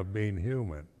side of being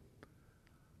human.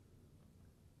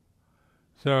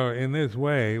 So in this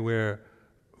way, we're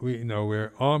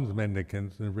alms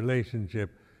mendicants, and the relationship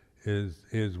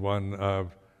is one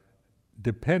of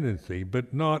dependency,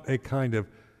 but not a kind of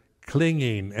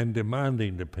clinging and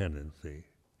demanding dependency.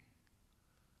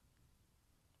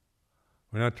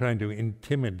 We're not trying to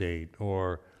intimidate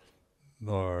or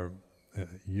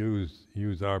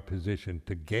use our position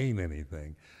to gain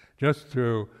anything. Just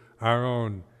through our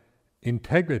own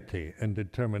integrity and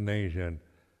determination,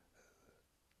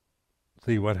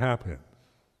 see what happens.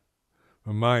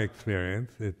 From my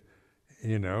experience,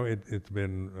 it's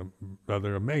been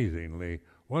rather amazingly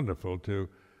wonderful to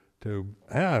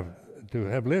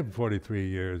have lived 43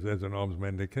 years as an alms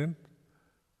mendicant.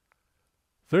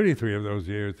 33 of those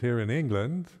years here in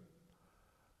England,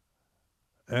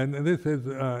 and this is,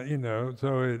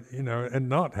 and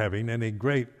not having any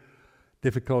great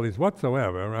difficulties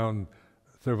whatsoever around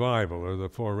survival or the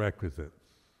four requisites.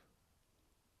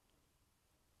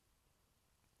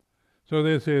 So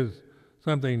this is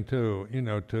something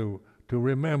to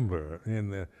remember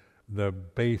in the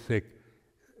basic,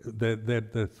 that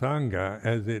the Sangha,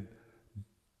 as it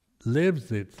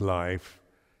lives its life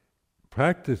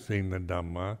practicing the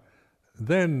Dhamma,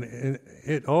 then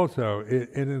it also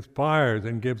inspires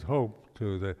and gives hope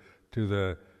to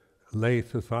the lay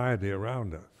society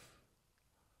around us.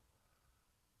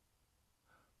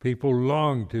 People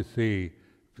long to see,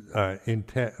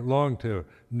 long to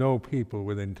know people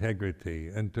with integrity,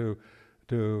 and to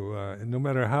no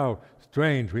matter how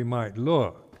strange we might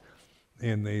look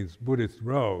in these Buddhist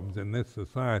robes in this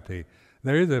society,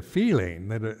 there is a feeling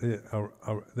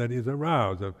that is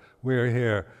aroused of we're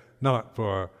here not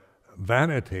for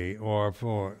vanity or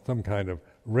for some kind of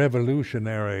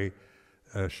revolutionary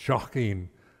shock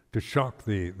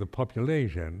the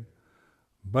population,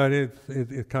 but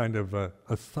it's kind of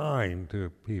a sign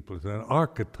to people. It's an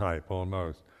archetype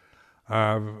almost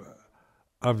of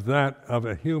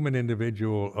a human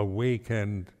individual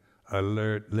awakened,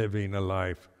 alert, living a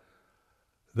life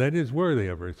that is worthy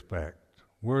of respect,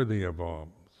 worthy of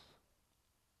alms.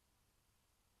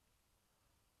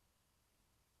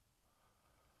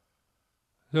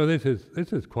 So this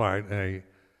is quite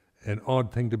an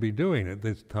odd thing to be doing at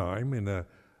this time in a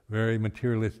very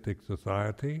materialistic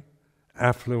society,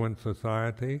 affluent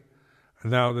society.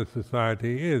 Now the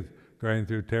society is going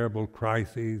through terrible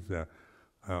crises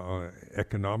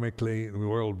economically,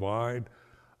 worldwide.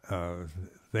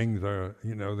 Things are,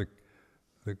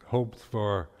 the hopes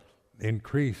for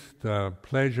increased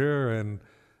pleasure and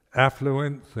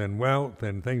affluence and wealth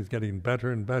and things getting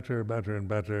better and better, better and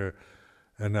better,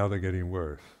 and now they're getting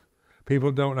worse.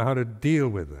 People don't know how to deal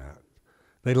with that.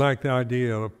 They like the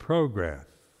idea of progress,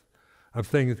 of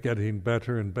things getting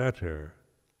better and better.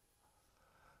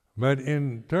 But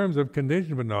in terms of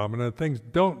conditioned phenomena, things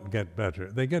don't get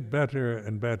better. They get better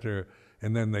and better,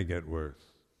 and then they get worse.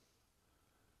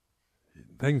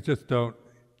 Things just don't,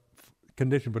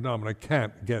 conditioned phenomena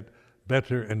can't get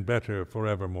better and better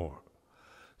forevermore.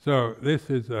 So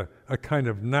this is a kind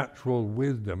of natural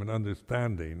wisdom and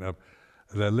understanding of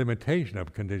the limitation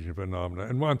of conditioned phenomena.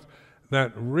 And once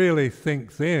that really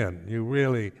sinks in, you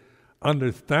really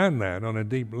understand that on a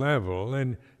deep level,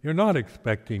 and you're not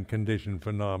expecting conditioned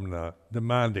phenomena,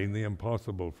 demanding the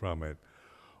impossible from it,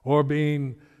 or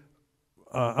being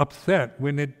upset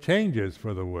when it changes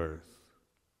for the worse.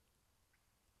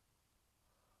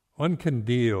 One can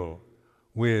deal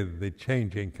with the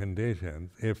changing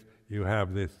conditions if you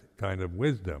have this kind of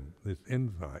wisdom, this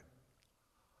insight.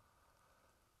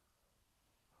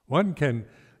 One can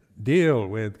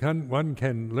one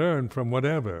can learn from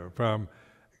whatever, from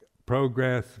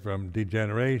progress, from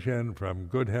degeneration, from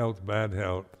good health, bad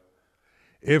health.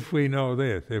 If we know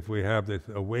this, if we have this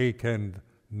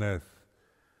awakenedness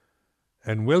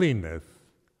and willingness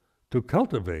to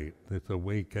cultivate this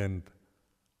awakened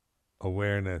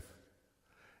awareness,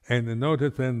 and to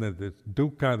notice then that this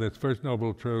dukkha, this first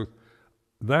noble truth,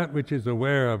 that which is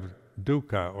aware of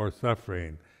dukkha or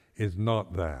suffering is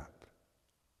not that.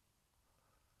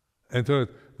 And so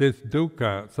this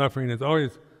dukkha, suffering, is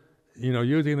always,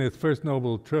 using this first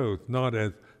noble truth not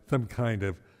as some kind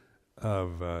of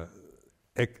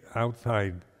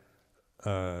outside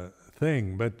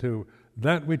thing, but to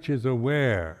that which is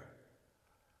aware.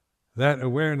 That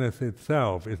awareness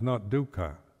itself is not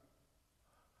dukkha.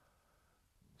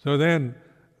 So then,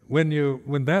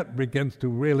 when that begins to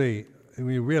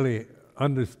we really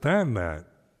understand that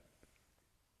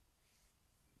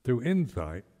through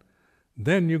insight,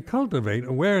 then you cultivate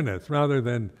awareness rather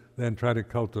than try to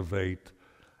cultivate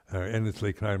or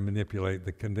endlessly try to manipulate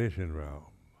the conditioned realm.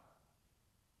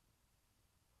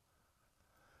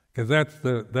 Because that's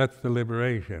the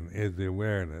liberation, is the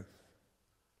awareness.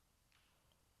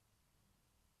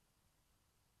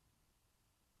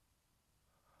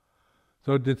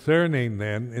 So discerning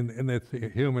then, in this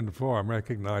human form,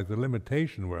 recognize the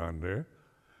limitation we're under.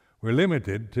 We're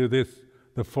limited to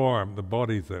the form, the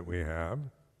bodies that we have.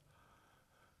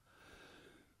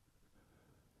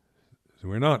 So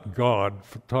we're not God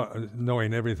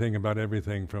knowing everything about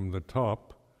everything from the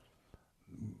top.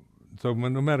 So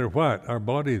no matter what our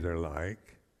bodies are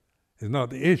like, it's not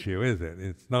the issue, is it?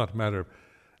 It's not a matter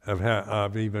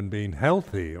of even being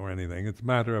healthy or anything. It's a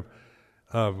matter of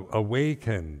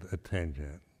awakened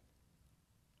attention.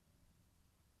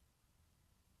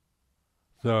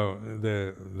 So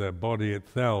the body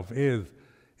itself is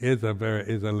a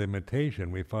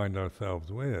limitation we find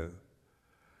ourselves with.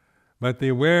 But the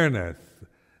awareness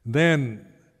then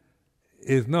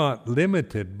is not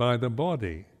limited by the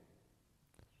body,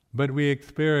 but we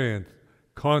experience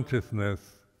consciousness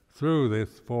through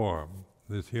this form,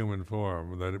 this human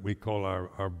form that we call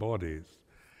our bodies.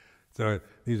 So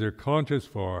these are conscious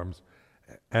forms,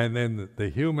 and then the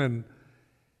human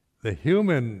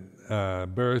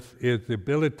birth is the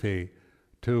ability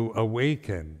to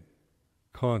awaken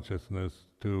consciousness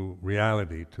to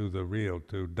reality, to the real,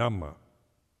 to Dhamma.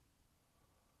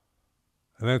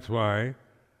 And that's why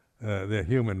the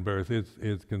human birth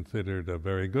is considered a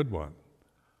very good one,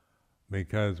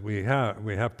 because we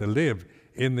have to live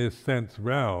in this sense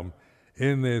realm,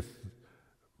 in this.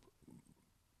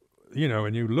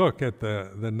 When you look at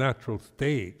the natural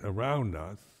state around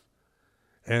us,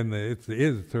 and it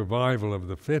is survival of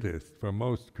the fittest for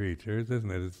most creatures,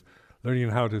 isn't it? It's learning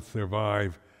how to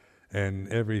survive, and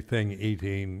everything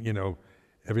eating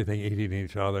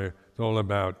each other. It's all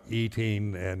about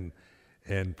eating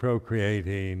and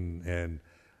procreating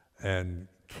and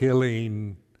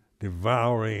killing,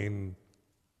 devouring,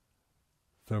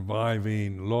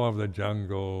 surviving, law of the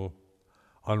jungle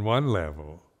on one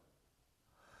level.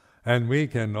 And we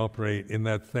can operate in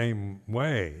that same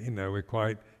way. We're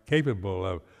quite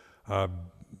capable of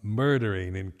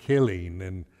murdering and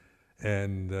killing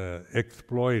and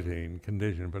exploiting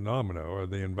conditioned phenomena or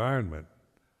the environment,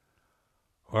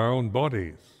 or our own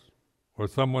bodies, or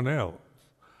someone else.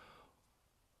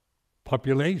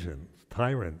 Populations,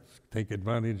 tyrants, take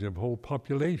advantage of whole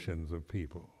populations of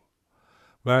people.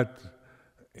 But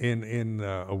in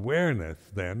awareness,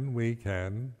 then, we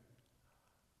can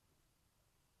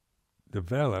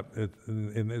develop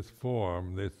in this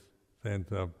form, this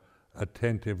sense of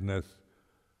attentiveness,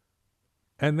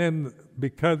 and then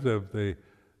because of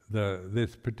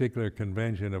this particular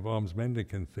convention of alms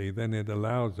mendicancy, then it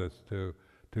allows us to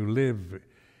live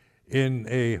in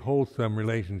a wholesome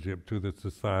relationship to the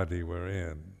society we're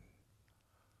in.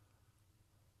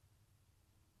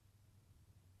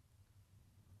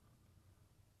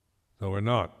 So we're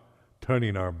not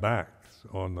turning our backs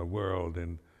on the world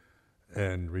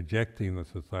and rejecting the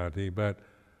society, but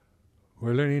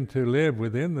we're learning to live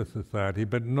within the society,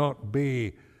 but not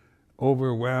be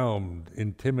overwhelmed,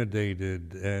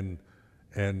 intimidated, and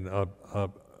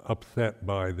upset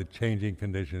by the changing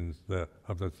conditions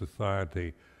of the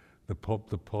society, the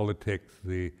politics,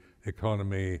 the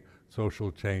economy,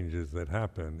 social changes that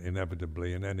happen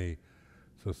inevitably in any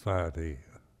society.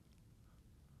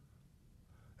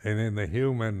 And in the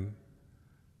human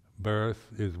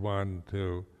birth is one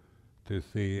to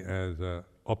see as an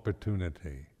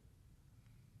opportunity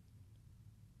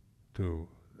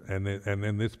and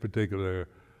then this particular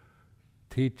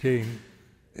teaching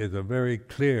is a very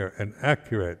clear and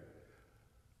accurate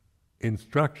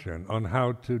instruction on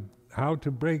how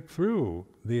to break through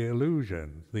the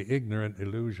illusions, the ignorant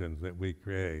illusions that we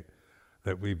create,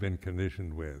 that we've been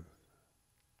conditioned with.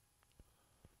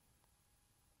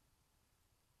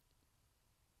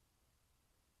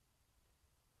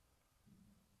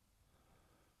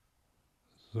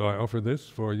 So I offer this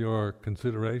for your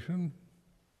consideration.